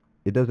that.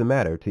 It doesn't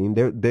matter, team.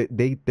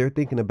 They're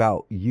thinking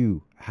about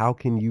you. How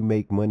can you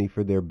make money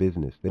for their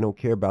business? They don't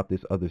care about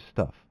this other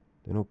stuff.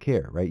 They don't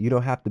care, right? You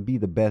don't have to be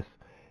the best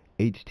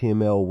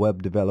HTML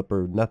web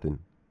developer, nothing.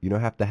 You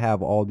don't have to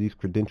have all these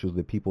credentials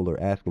that people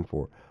are asking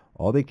for.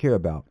 All they care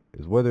about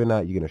is whether or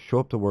not you're going to show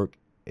up to work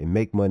and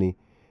make money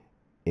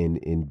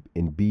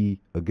and be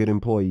a good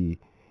employee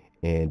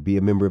and be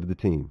a member of the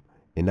team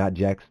and not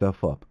jack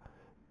stuff up.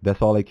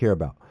 That's all they care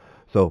about.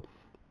 So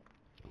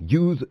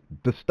use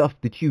the stuff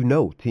that you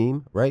know,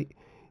 team, right?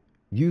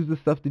 Use the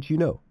stuff that you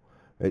know.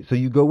 Right? So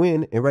you go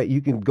in and, right,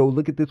 you can go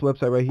look at this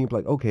website right here and be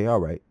like, okay, all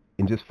right,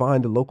 and just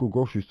find a local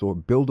grocery store,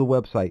 build a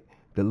website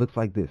that looks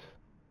like this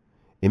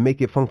and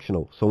make it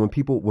functional. So when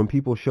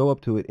people show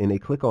up to it and they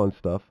click on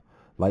stuff,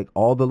 like,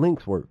 all the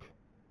links work.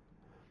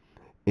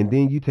 And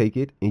then you take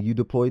it and you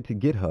deploy it to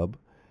GitHub.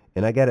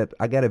 And I got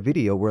a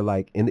video where,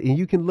 like, and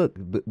you can look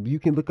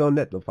on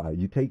Netlify.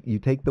 You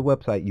take the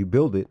website, you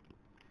build it,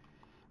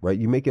 right?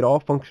 You make it all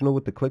functional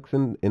with the clicks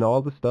and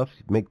all the stuff.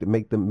 Make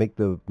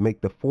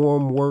the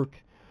form work.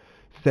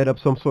 Set up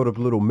some sort of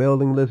little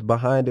mailing list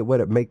behind it.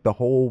 Make the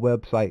whole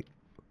website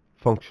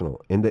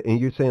functional. And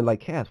you're saying,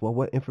 like, Cass, well,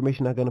 what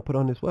information am I going to put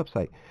on this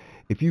website?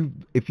 If you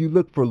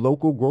look for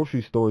local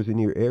grocery stores in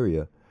your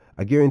area,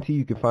 I guarantee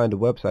you can find a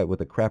website with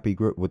a crappy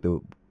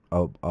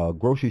a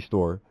grocery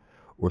store,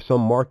 or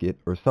some market,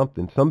 or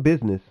something, some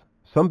business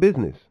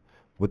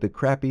with a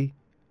crappy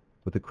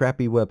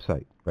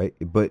website, right?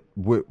 But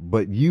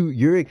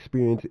your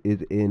experience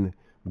is in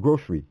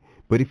grocery.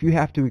 But if you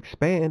have to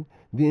expand,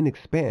 then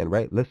expand,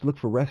 right? Let's look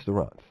for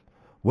restaurants.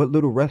 What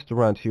little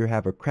restaurants here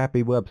have a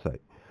crappy website?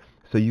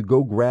 So you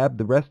go grab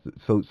the rest.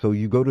 So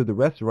you go to the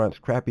restaurant's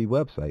crappy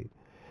website,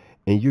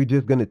 And you're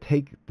just going to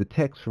take the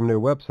text from their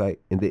website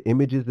and the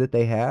images that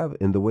they have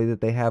and the way that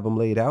they have them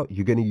laid out.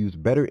 You're going to use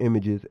better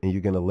images and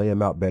you're going to lay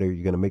them out better.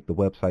 You're going to make the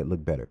website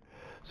look better.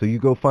 So you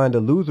go find a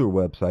loser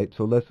website.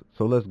 So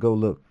let's go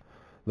look.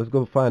 Let's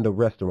go find a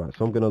restaurant.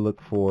 So I'm going to look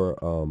for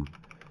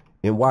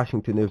in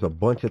Washington. There's a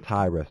bunch of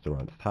Thai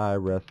restaurants. Thai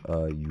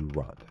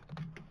restaurant.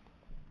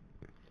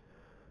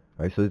 All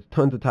right. So there's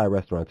tons of Thai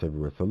restaurants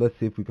everywhere. So let's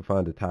see if we can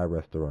find a Thai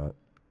restaurant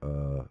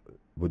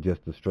with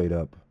just a straight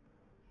up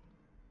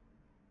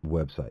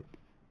website.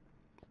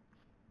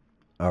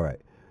 All right.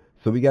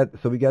 So we got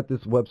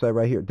this website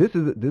right here. This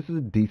is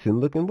a decent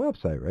looking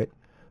website, right?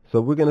 So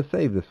we're going to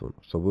save this one.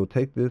 So we'll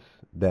take this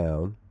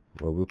down.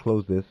 Well, we'll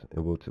close this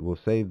and we'll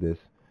save this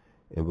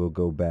and we'll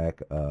go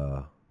back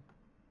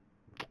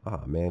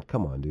man,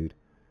 come on, dude.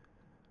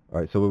 All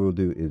right, so what we'll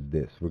do is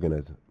this. We're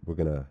going to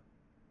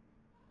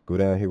go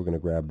down here. We're going to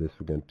grab this.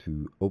 We're going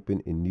to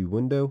open a new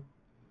window.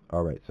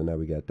 All right. So now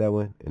we got that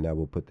one and now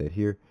we'll put that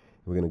here.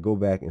 We're going to go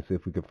back and see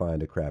if we can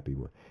find a crappy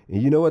one.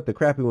 And you know what? The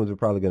crappy ones are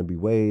probably going to be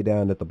way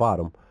down at the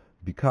bottom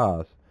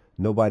because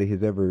nobody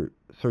has ever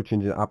search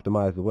engine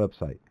optimized the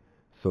website.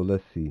 So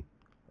let's see.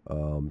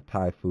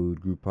 Thai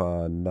food,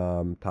 Groupon,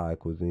 Nam, Thai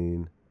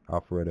cuisine,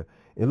 Alpharetta.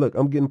 And look,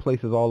 I'm getting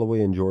places all the way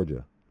in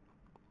Georgia.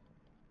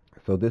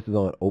 So this is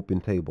on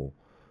Open Table.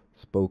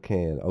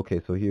 Spokane.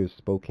 Okay, so here's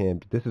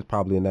Spokane. This is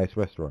probably a nice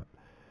restaurant.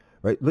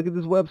 Right? Look at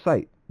this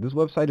website. This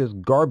website is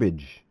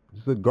garbage.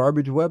 This is a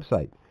garbage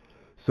website.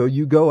 So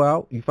you go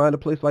out, you find a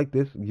place like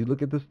this, you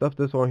look at the stuff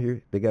that's on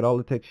here, they got all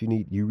the text you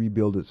need, you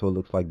rebuild it so it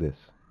looks like this.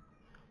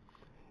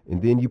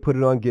 And then you put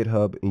it on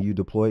GitHub and you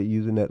deploy it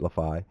using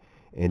Netlify,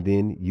 and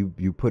then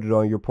you put it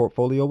on your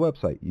portfolio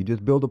website. You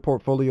just build a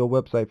portfolio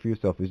website for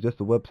yourself. It's just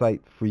a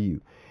website for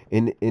you.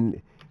 And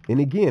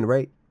again,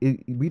 right,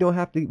 we don't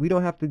have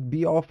to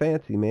be all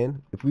fancy,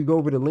 man. If we go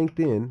over to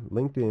LinkedIn,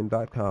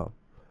 linkedin.com,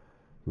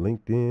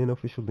 LinkedIn,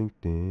 official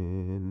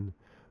LinkedIn,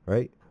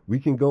 right? We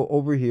can go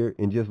over here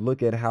and just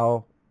look at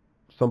how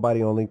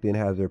somebody on LinkedIn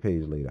has their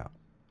page laid out.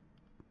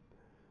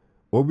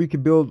 Or we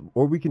can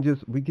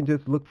just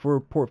look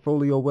for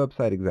portfolio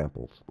website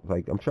examples.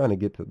 Like I'm trying to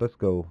get to, let's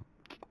go.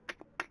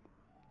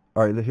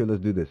 All right, let's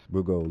do this.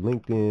 We'll go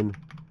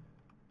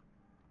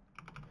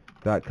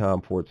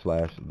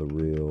linkedin.com/the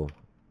real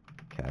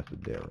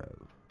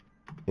Casadero.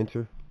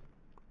 Enter.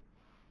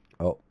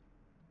 Oh.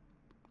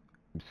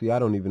 See, I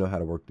don't even know how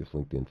to work this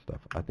LinkedIn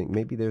stuff. I think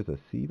maybe there's a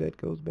C that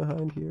goes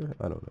behind here.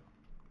 I don't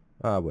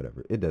know.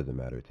 Whatever. It doesn't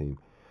matter, team.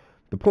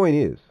 The point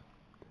is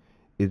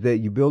that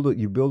you build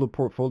a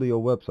portfolio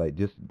website,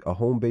 just a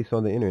home base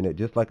on the internet,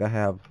 just like I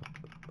have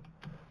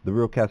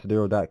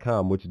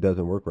therealcasadero.com, which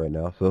doesn't work right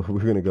now. So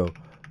we're gonna go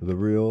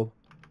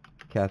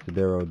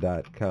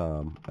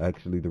therealcasadero.com.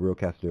 Actually,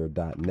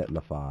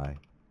 therealcasadero.netlify.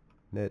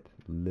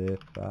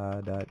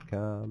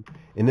 Netlify.com.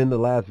 And in the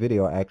last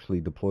video, I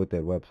actually deployed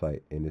that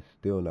website, and it's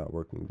still not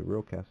working. The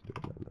real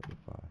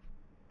Casadero.netlify.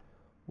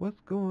 What's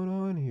going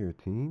on here,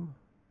 team?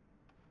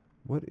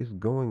 What is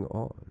going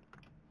on?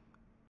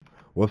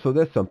 Well, so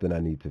that's something I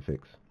need to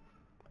fix.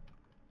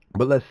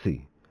 But let's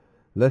see.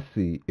 Let's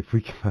see if we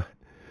can.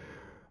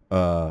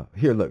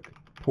 Here, look.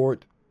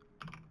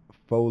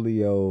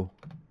 Portfolio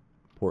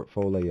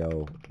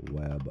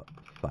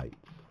websites.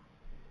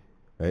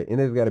 Right? And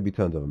there's got to be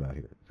tons of them out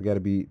here.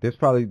 There's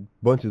probably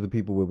bunches of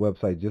people with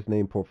websites just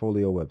named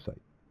portfolio website.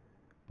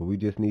 But we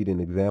just need an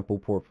example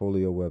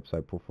portfolio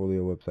website.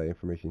 Portfolio website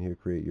information here.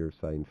 Create your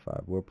site in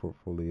 5. Web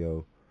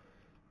portfolio.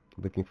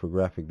 Looking for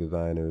graphic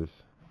designers.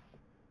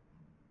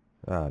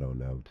 I don't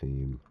know,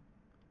 team.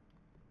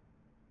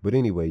 But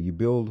anyway, you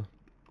build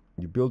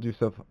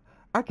yourself.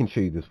 I can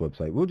show you this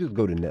website. We'll just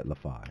go to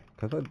Netlify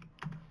because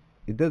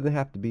it doesn't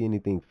have to be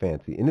anything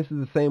fancy. And this is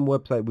the same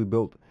website we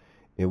built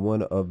in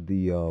one of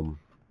the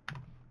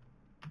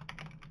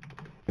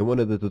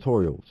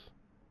tutorials.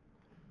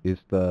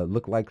 It's the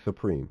Look Like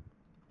Supreme.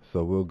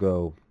 So we'll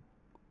go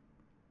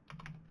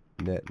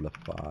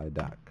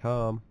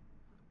netlify.com.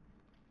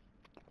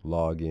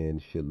 Log in,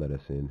 should let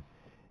us in.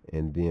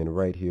 And then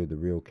right here, the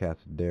real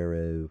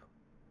Casadero.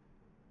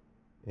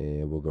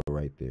 And we'll go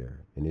right there.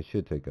 And it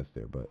should take us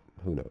there, but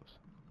who knows.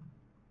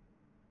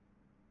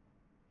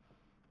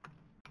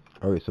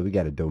 Alright, so we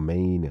got a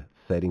domain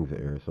settings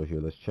error. So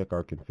here, let's check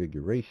our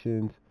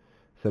configurations.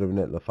 Set up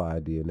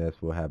Netlify DNS.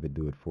 We'll have it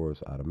do it for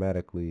us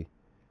automatically.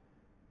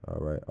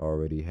 Alright,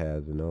 already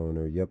has an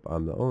owner. Yep,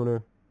 I'm the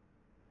owner.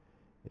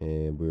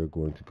 And we're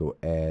going to go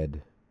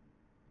add.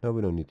 No,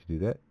 we don't need to do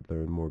that.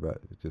 Learn more about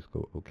it. Just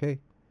go OK.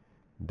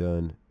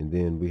 Done. And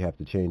then we have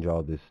to change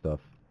all this stuff.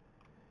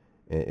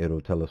 And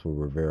it'll tell us when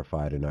we're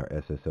verified and our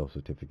SSL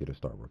certificate will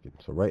start working.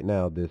 So right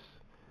now this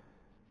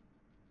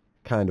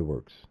kind of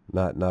works.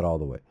 Not all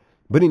the way.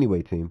 But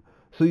anyway, team.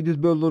 So you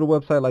just build a little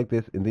website like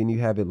this and then you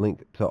have it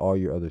linked to all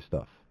your other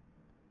stuff.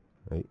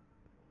 Right?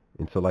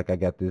 And so like I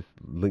got this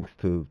links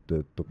to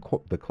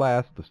the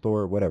class, the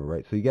store, whatever,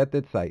 right? So you got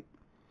that site.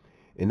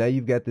 And now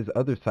you've got this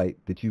other site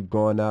that you've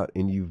gone out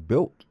and you've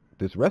built,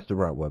 this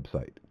restaurant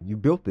website. You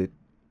built it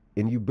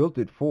and you built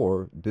it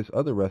for this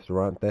other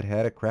restaurant that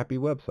had a crappy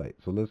website.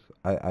 So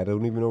I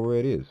don't even know where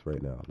it is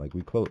right now. Like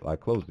I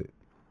closed it.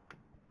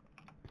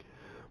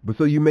 But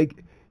so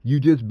you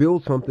just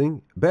build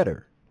something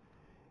better,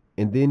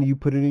 and then you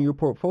put it in your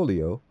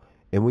portfolio,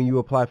 and when you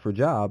apply for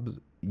jobs,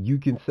 you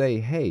can say,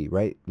 hey,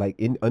 right, like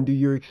under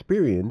your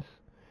experience,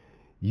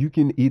 you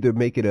can either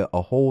make it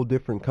a whole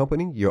different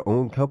company, your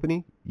own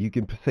company. You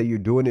can say you're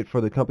doing it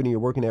for the company you're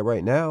working at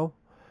right now,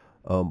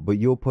 but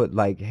you'll put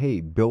like,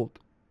 hey, built,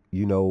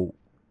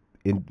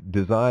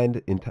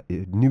 designed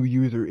new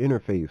user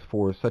interface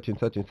for such and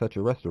such and such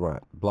a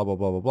restaurant, blah, blah,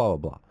 blah, blah, blah,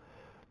 blah.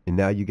 And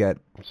now you got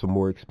some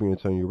more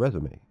experience on your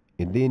resume.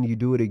 And then you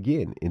do it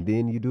again, and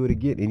then you do it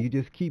again, and you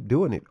just keep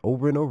doing it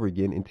over and over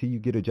again until you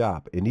get a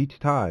job. And each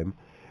time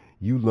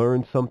you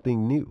learn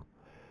something new.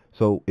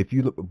 So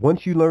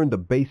once you learn the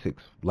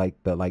basics, like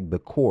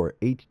the core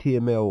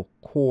HTML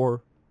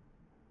core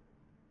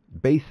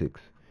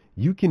basics,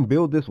 you can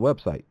build this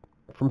website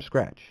from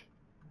scratch,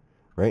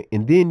 right?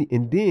 And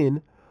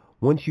then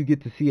once you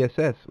get to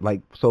CSS,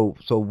 like so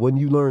when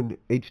you learn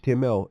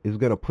HTML, it's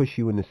gonna push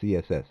you into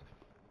CSS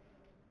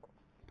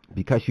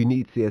because you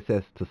need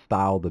CSS to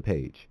style the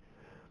page.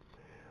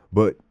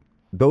 But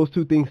those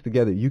two things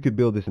together, you could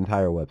build this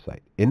entire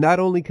website. And not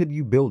only could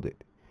you build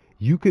it,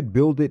 you could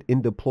build it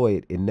and deploy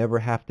it and never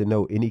have to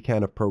know any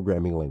kind of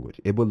programming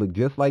language. It would look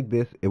just like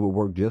this. It would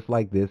work just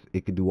like this.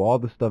 It could do all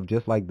the stuff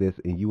just like this,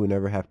 and you would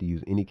never have to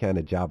use any kind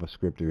of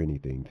JavaScript or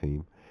anything,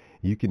 team.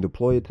 You can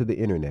deploy it to the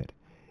internet,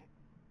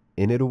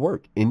 and it'll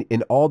work.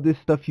 And all this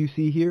stuff you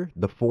see here,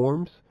 the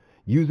forms,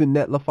 using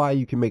Netlify,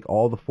 you can make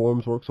all the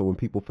forms work. So when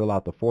people fill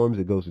out the forms,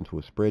 it goes into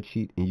a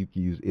spreadsheet, and you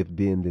can use if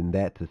then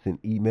that to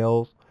send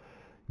emails.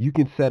 You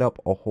can set up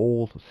a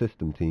whole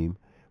system, team,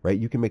 right?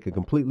 You can make a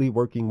completely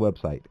working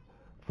website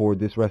for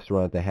this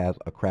restaurant that has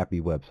a crappy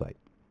website.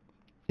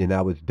 And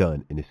now it's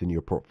done, and it's in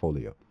your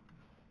portfolio.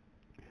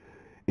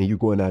 And you're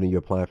going out and you're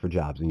applying for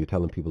jobs, and you're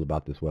telling people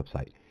about this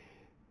website.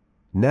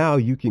 Now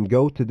you can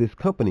go to this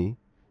company,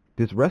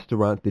 this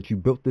restaurant that you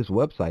built this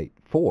website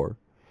for,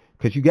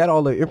 because you got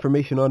all the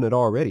information on it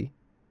already,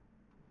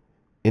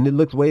 and it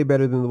looks way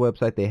better than the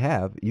website they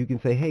have. You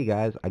can say, hey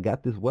guys, I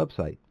got this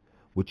website.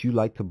 Would you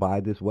like to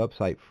buy this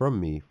website from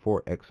me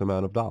for X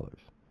amount of dollars?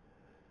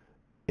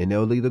 And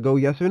they'll either go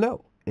yes or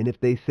no. And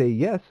if they say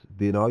yes,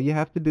 then all you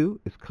have to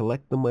do is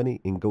collect the money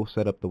and go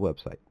set up the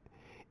website.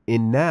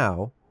 And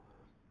now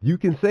you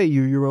can say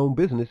you're your own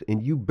business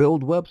and you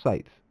build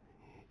websites.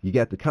 You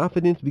got the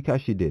confidence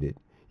because you did it.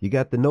 You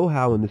got the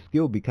know-how and the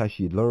skill because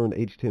you learned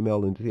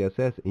HTML and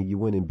CSS, and you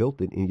went and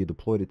built it and you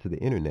deployed it to the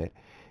internet,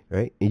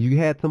 right? And you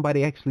had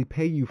somebody actually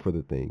pay you for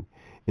the thing.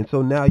 And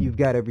so now you've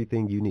got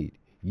everything you need.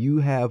 You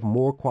have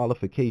more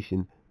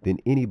qualification than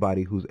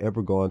anybody who's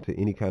ever gone to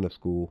any kind of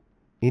school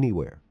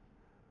anywhere.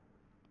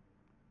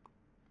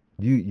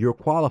 You're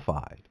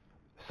qualified.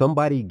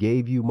 Somebody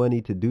gave you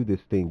money to do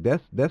this thing.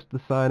 That's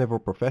the sign of a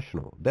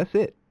professional. That's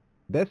it.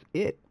 That's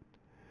it.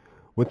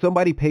 When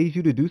somebody pays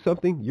you to do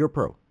something, you're a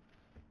pro.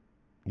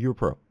 You're a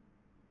pro.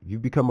 You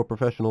become a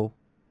professional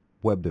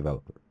web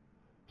developer.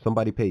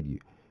 Somebody paid you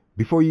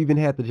before you even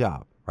had the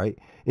job, right?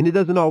 And it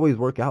doesn't always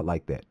work out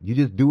like that. You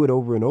just do it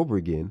over and over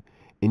again,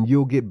 and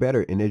you'll get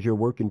better. And as your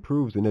work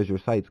improves and as your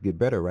sites get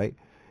better, right?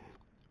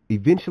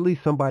 Eventually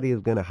somebody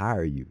is going to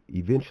hire you.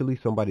 Eventually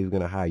somebody is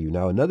going to hire you.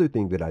 Now, another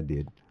thing that I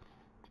did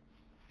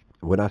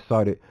when I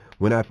started,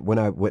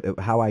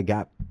 how I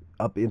got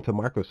up into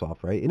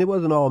Microsoft, right? And it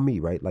wasn't all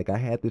me, right? Like I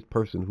had this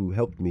person who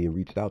helped me and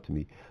reached out to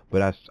me,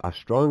 but I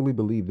strongly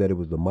believe that it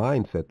was the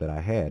mindset that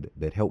I had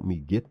that helped me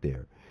get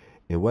there.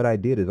 And what I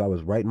did is I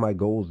was writing my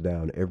goals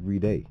down every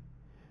day,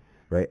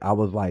 right? I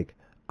was like,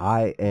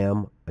 I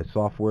am a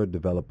software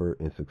developer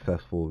and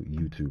successful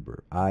YouTuber.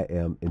 I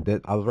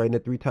was writing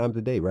it 3 times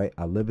a day, right?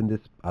 I live in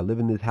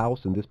this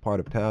house in this part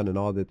of town and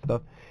all that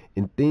stuff.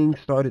 And things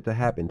started to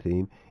happen,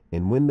 team.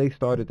 And when they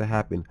started to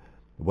happen,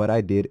 what I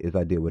did is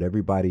I did what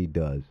everybody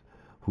does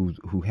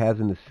who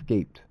hasn't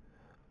escaped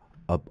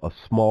a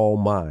small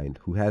mind,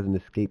 who hasn't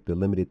escaped the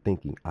limited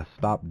thinking. I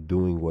stopped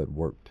doing what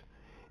worked.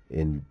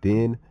 And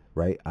then,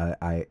 right,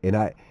 I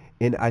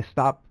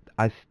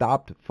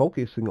stopped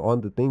focusing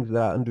on the things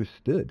that I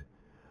understood.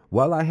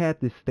 While I had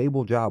this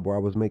stable job where I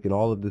was making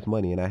all of this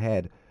money, and I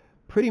had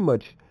pretty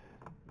much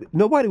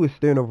nobody was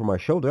staring over my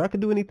shoulder. I could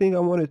do anything I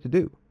wanted to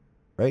do,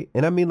 right?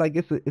 And I mean, like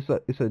it's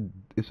an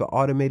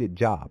automated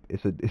job.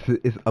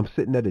 I'm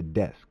sitting at a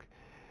desk,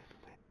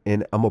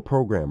 and I'm a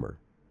programmer.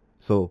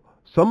 So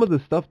some of the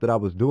stuff that I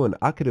was doing,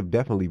 I could have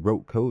definitely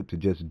wrote code to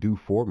just do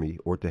for me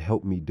or to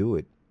help me do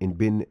it,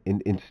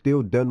 and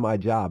still done my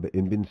job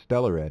and been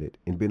stellar at it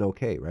and been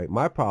okay, right?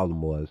 My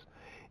problem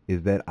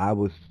is that I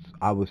was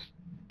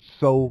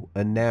so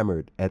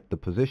enamored at the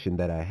position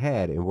that I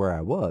had and where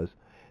I was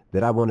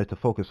that I wanted to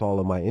focus all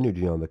of my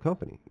energy on the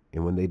company.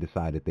 And when they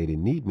decided they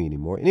didn't need me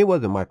anymore, and it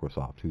wasn't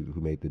Microsoft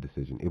who made the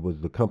decision, it was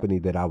the company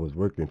that I was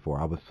working for.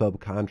 I was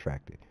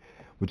subcontracted,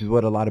 which is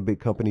what a lot of big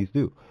companies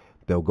do.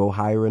 They'll go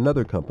hire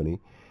another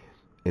company,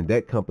 and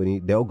that company,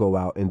 they'll go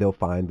out and they'll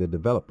find the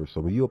developer.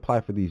 So when you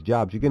apply for these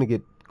jobs, you're going to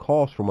get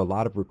calls from a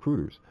lot of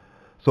recruiters.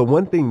 So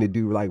one thing to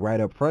do, like right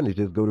up front, is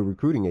just go to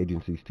recruiting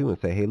agencies too and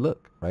say, hey,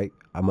 look, right,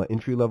 I'm an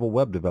entry-level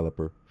web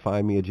developer.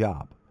 Find me a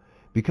job.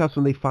 Because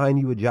when they find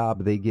you a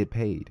job, they get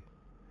paid,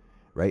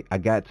 right? I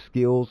got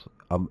skills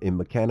in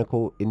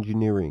mechanical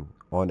engineering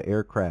on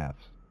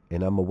aircrafts,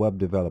 and I'm a web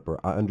developer.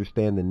 I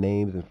understand the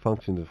names and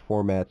functions and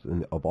formats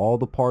and of all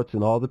the parts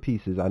and all the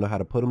pieces. I know how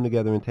to put them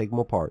together and take them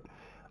apart.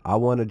 I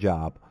want a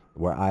job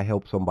where I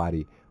help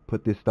somebody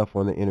put this stuff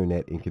on the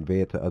internet and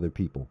convey it to other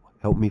people.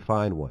 Help me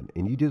find one.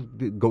 And you just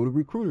go to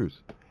recruiters.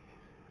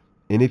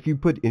 And if you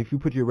put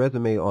your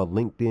resume on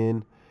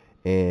LinkedIn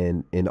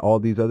and all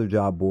these other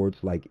job boards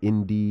like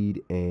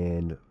Indeed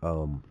and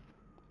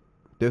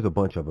there's a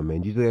bunch of them,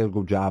 man. You just gotta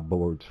go job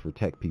boards for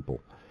tech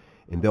people,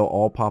 and they'll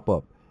all pop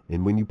up.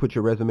 And when you put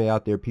your resume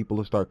out there, people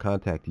will start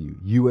contacting you.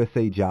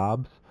 USA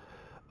Jobs,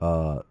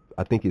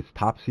 I think it's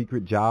top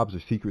secret jobs or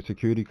secret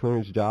security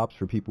clearance jobs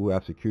for people who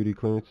have security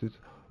clearances,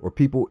 or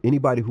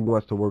anybody who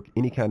wants to work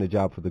any kind of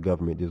job for the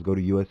government. Just go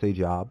to USA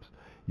Jobs.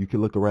 You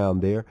can look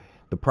around there.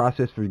 The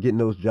process for getting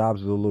those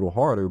jobs is a little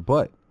harder,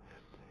 but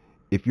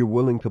if you're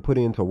willing to put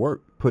in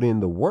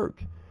the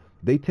work,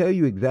 they tell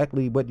you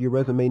exactly what your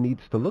resume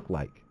needs to look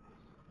like.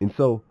 And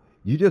so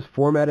you just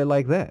format it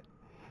like that.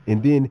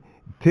 And then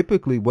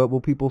typically what will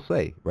people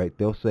say, right?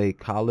 They'll say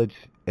college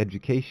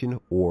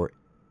education or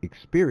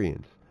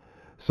experience.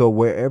 So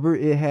wherever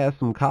it has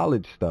some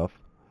college stuff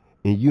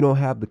and you don't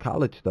have the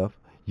college stuff,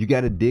 you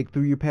got to dig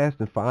through your past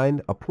and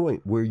find a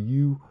point where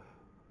you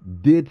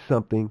did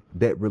something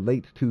that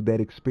relates to that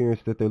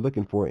experience that they're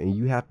looking for, and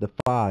you have to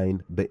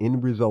find the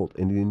end result,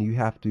 and then you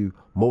have to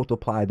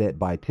multiply that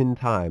by 10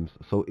 times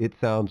so it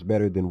sounds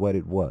better than what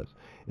it was.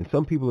 And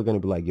some people are going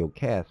to be like, yo,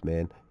 Cass,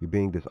 man, you're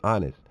being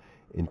dishonest.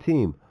 And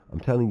team, I'm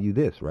telling you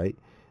this, right?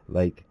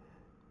 Like,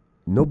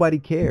 nobody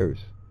cares.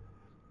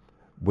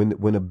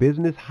 When a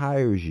business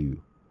hires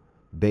you,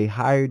 they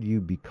hired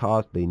you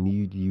because they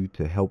need you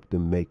to help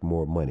them make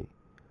more money.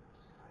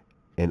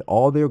 And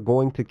all they're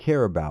going to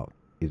care about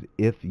is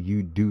if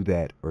you do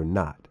that or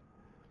not.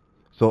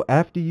 So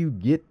after you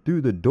get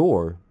through the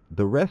door,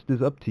 the rest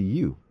is up to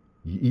you.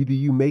 Either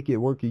you make it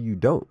work or you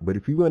don't. But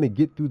if you want to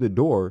get through the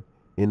door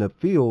in a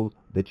field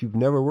that you've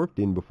never worked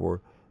in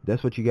before,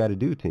 that's what you got to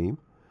do, team.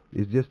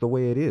 It's just the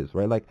way it is,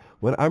 right? Like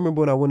I remember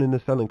when I went into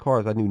selling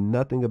cars, I knew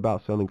nothing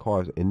about selling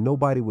cars, and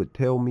nobody would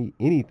tell me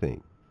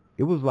anything.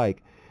 It was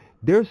like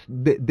there's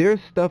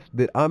stuff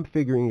that I'm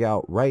figuring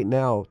out right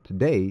now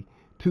today,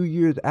 2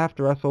 years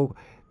after I sold.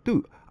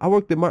 Dude, I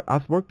worked at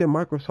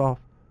Microsoft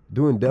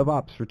doing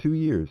DevOps for 2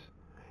 years,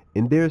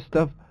 and there's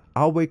stuff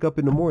I'll wake up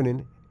in the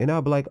morning and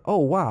I'll be like, oh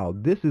wow,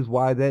 this is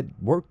why that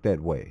worked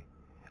that way.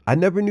 I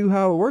never knew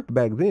how it worked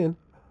back then,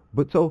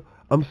 but so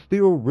I'm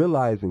still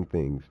realizing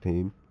things,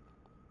 team.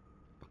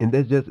 And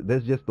that's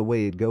just the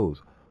way it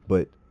goes.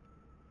 But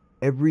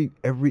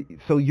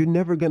so you're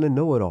never gonna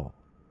know it all.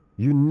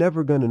 You're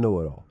never gonna know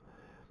it all.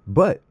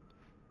 But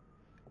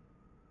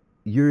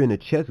you're in a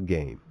chess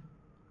game.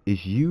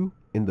 It's you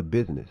in the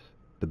business.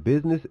 The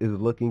business is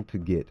looking to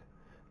get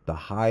the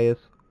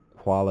highest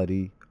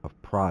quality of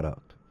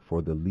product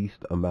for the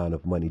least amount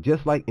of money.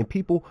 Just like, and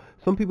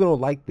some people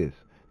don't like this.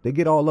 They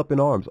get all up in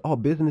arms. Oh,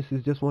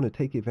 businesses just want to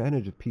take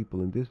advantage of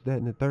people and this, that,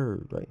 and the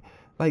third, right?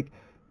 Like,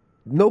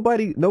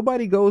 nobody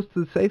goes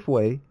to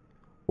Safeway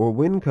or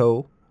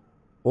Winco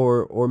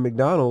or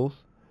McDonald's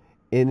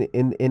and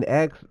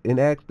asks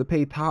to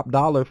pay top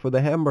dollar for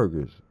the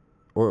hamburgers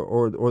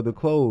or the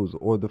clothes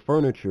or the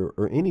furniture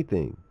or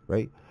anything,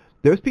 right?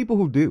 There's people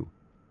who do.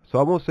 So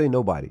I won't say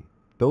nobody.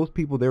 Those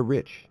people, they're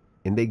rich.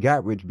 And they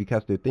got rich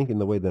because they're thinking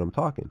the way that I'm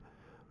talking.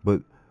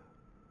 But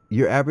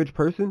your average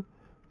person,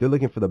 they're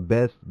looking for the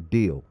best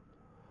deal.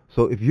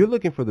 So if you're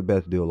looking for the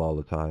best deal all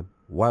the time,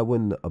 why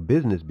wouldn't a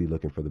business be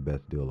looking for the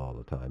best deal all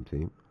the time,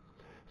 team?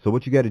 So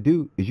what you got to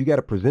do is you got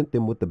to present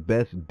them with the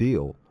best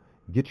deal,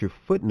 get your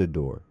foot in the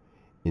door,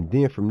 and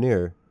then from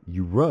there,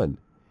 you run.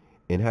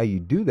 And how you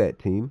do that,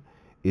 team,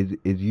 is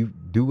you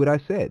do what I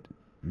said.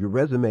 Your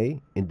resume,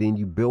 and then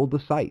you build the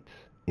sites,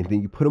 and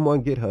then you put them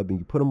on GitHub, and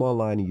you put them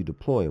online, and you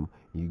deploy them,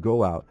 and you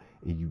go out,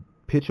 and you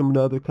pitch them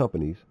to other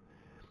companies.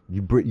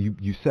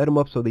 You set them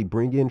up so they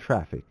bring in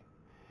traffic.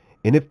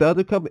 And if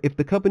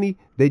the company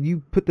that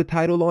you put the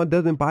title on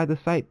doesn't buy the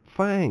site,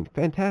 fine,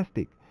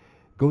 fantastic.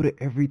 Go to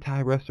every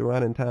Thai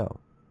restaurant in town.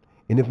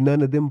 And if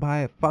none of them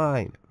buy it,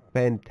 fine,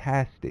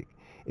 fantastic.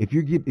 If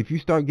you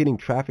start getting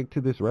traffic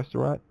to this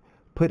restaurant,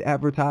 put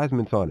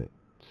advertisements on it.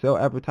 Sell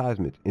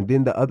advertisements, and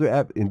then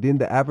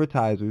the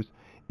advertisers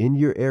in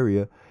your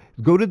area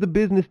go to the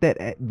businesses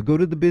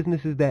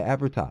that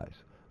advertise.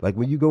 Like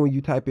when you go and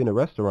you type in a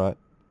restaurant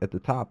at the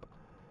top,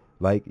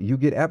 like you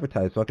get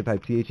advertised. So I can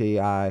type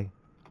THAI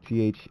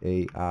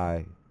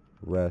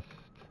rest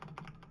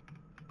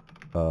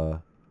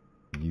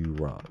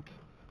restaurant,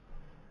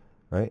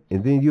 right?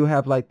 And then you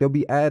have there'll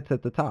be ads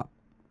at the top,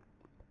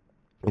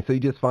 and so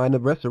you just find a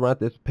restaurant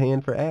that's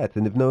paying for ads.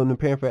 And if no one's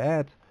paying for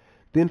ads,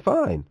 then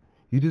fine.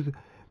 You just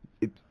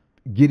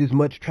get as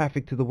much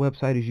traffic to the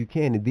website as you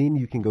can, and then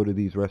you can go to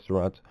these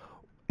restaurants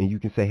and you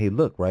can say, hey,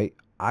 look, right,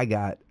 I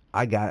got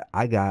I got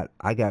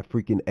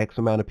freaking X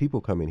amount of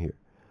people coming here.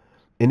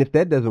 And if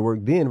that doesn't work,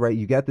 then right,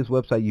 you got this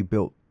website you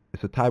built.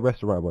 It's a Thai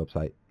restaurant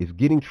website. It's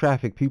getting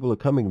traffic. People are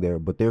coming there,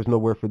 but there's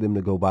nowhere for them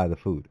to go buy the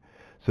food.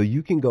 So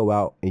you can go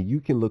out and you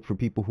can look for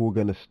people who are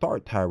going to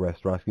start Thai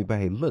restaurants. You say,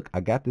 hey, look,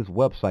 I got this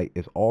website.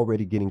 It's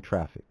already getting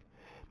traffic.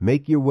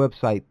 Make your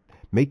website,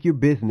 make your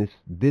business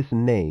this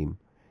name.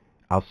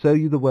 I'll sell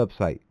you the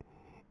website.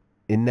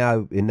 And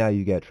now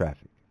you got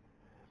traffic.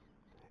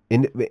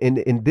 And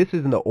this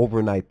isn't an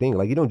overnight thing.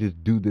 Like, you don't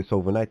just do this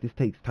overnight. This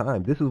takes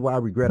time. This is why I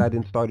regret I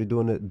didn't start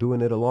doing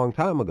it a long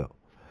time ago.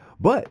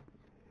 But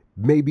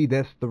maybe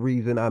that's the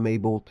reason I'm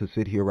able to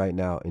sit here right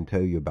now and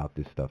tell you about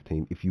this stuff,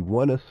 team. If you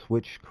want to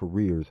switch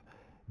careers,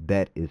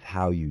 that is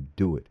how you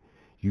do it.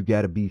 You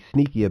got to be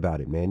sneaky about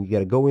it, man. You got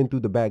to go in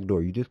through the back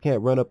door. You just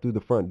can't run up through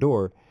the front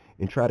door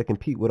and try to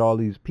compete with all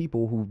these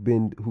people who've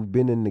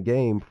been in the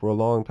game for a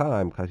long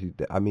time.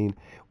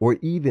 Or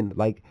even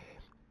like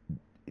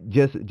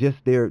just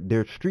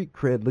their street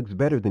cred looks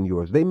better than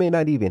yours. They may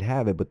not even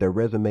have it, but their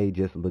resume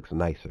just looks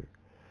nicer,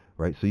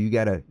 right? So you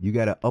gotta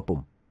up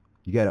them.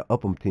 You gotta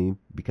up them, team,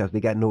 because they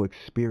got no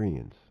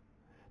experience.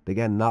 They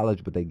got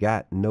knowledge, but they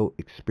got no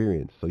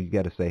experience. So you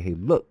gotta say, hey,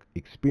 look,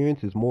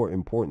 experience is more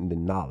important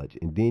than knowledge.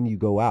 And then you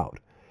go out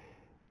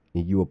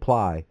and you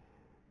apply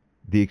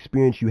the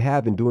experience you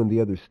have in doing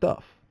the other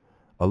stuff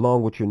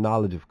along with your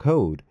knowledge of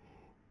code,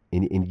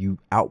 and you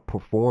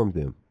outperform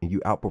them. And you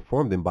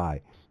outperform them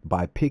by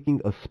picking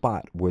a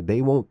spot where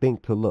they won't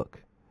think to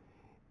look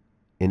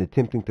and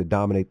attempting to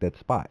dominate that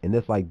spot. And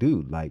it's like,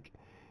 dude, like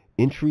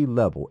entry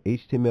level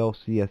HTML,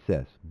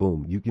 CSS,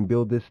 boom, you can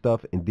build this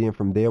stuff. And then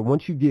from there,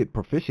 once you get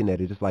proficient at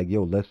it, it's like,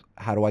 yo,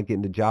 how do I get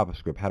into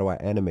JavaScript? How do I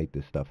animate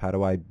this stuff? How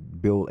do I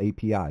build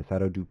APIs? How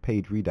do I do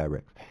page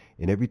redirects?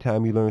 And every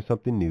time you learn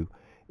something new,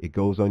 it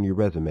goes on your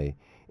resume.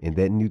 And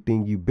that new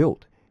thing you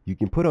built, you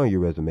can put on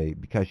your resume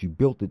because you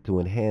built it to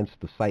enhance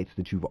the sites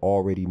that you've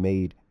already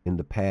made in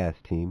the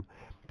past, team.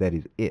 That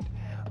is it.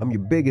 I'm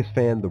your biggest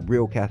fan, the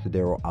real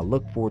Casadero. I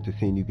look forward to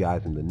seeing you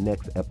guys in the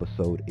next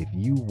episode. If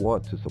you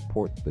want to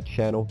support the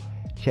channel,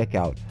 check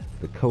out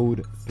the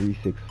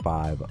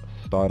Code365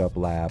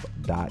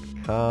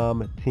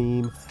 startuplab.com,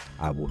 team.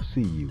 I will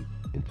see you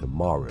in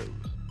tomorrow's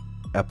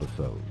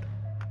episode.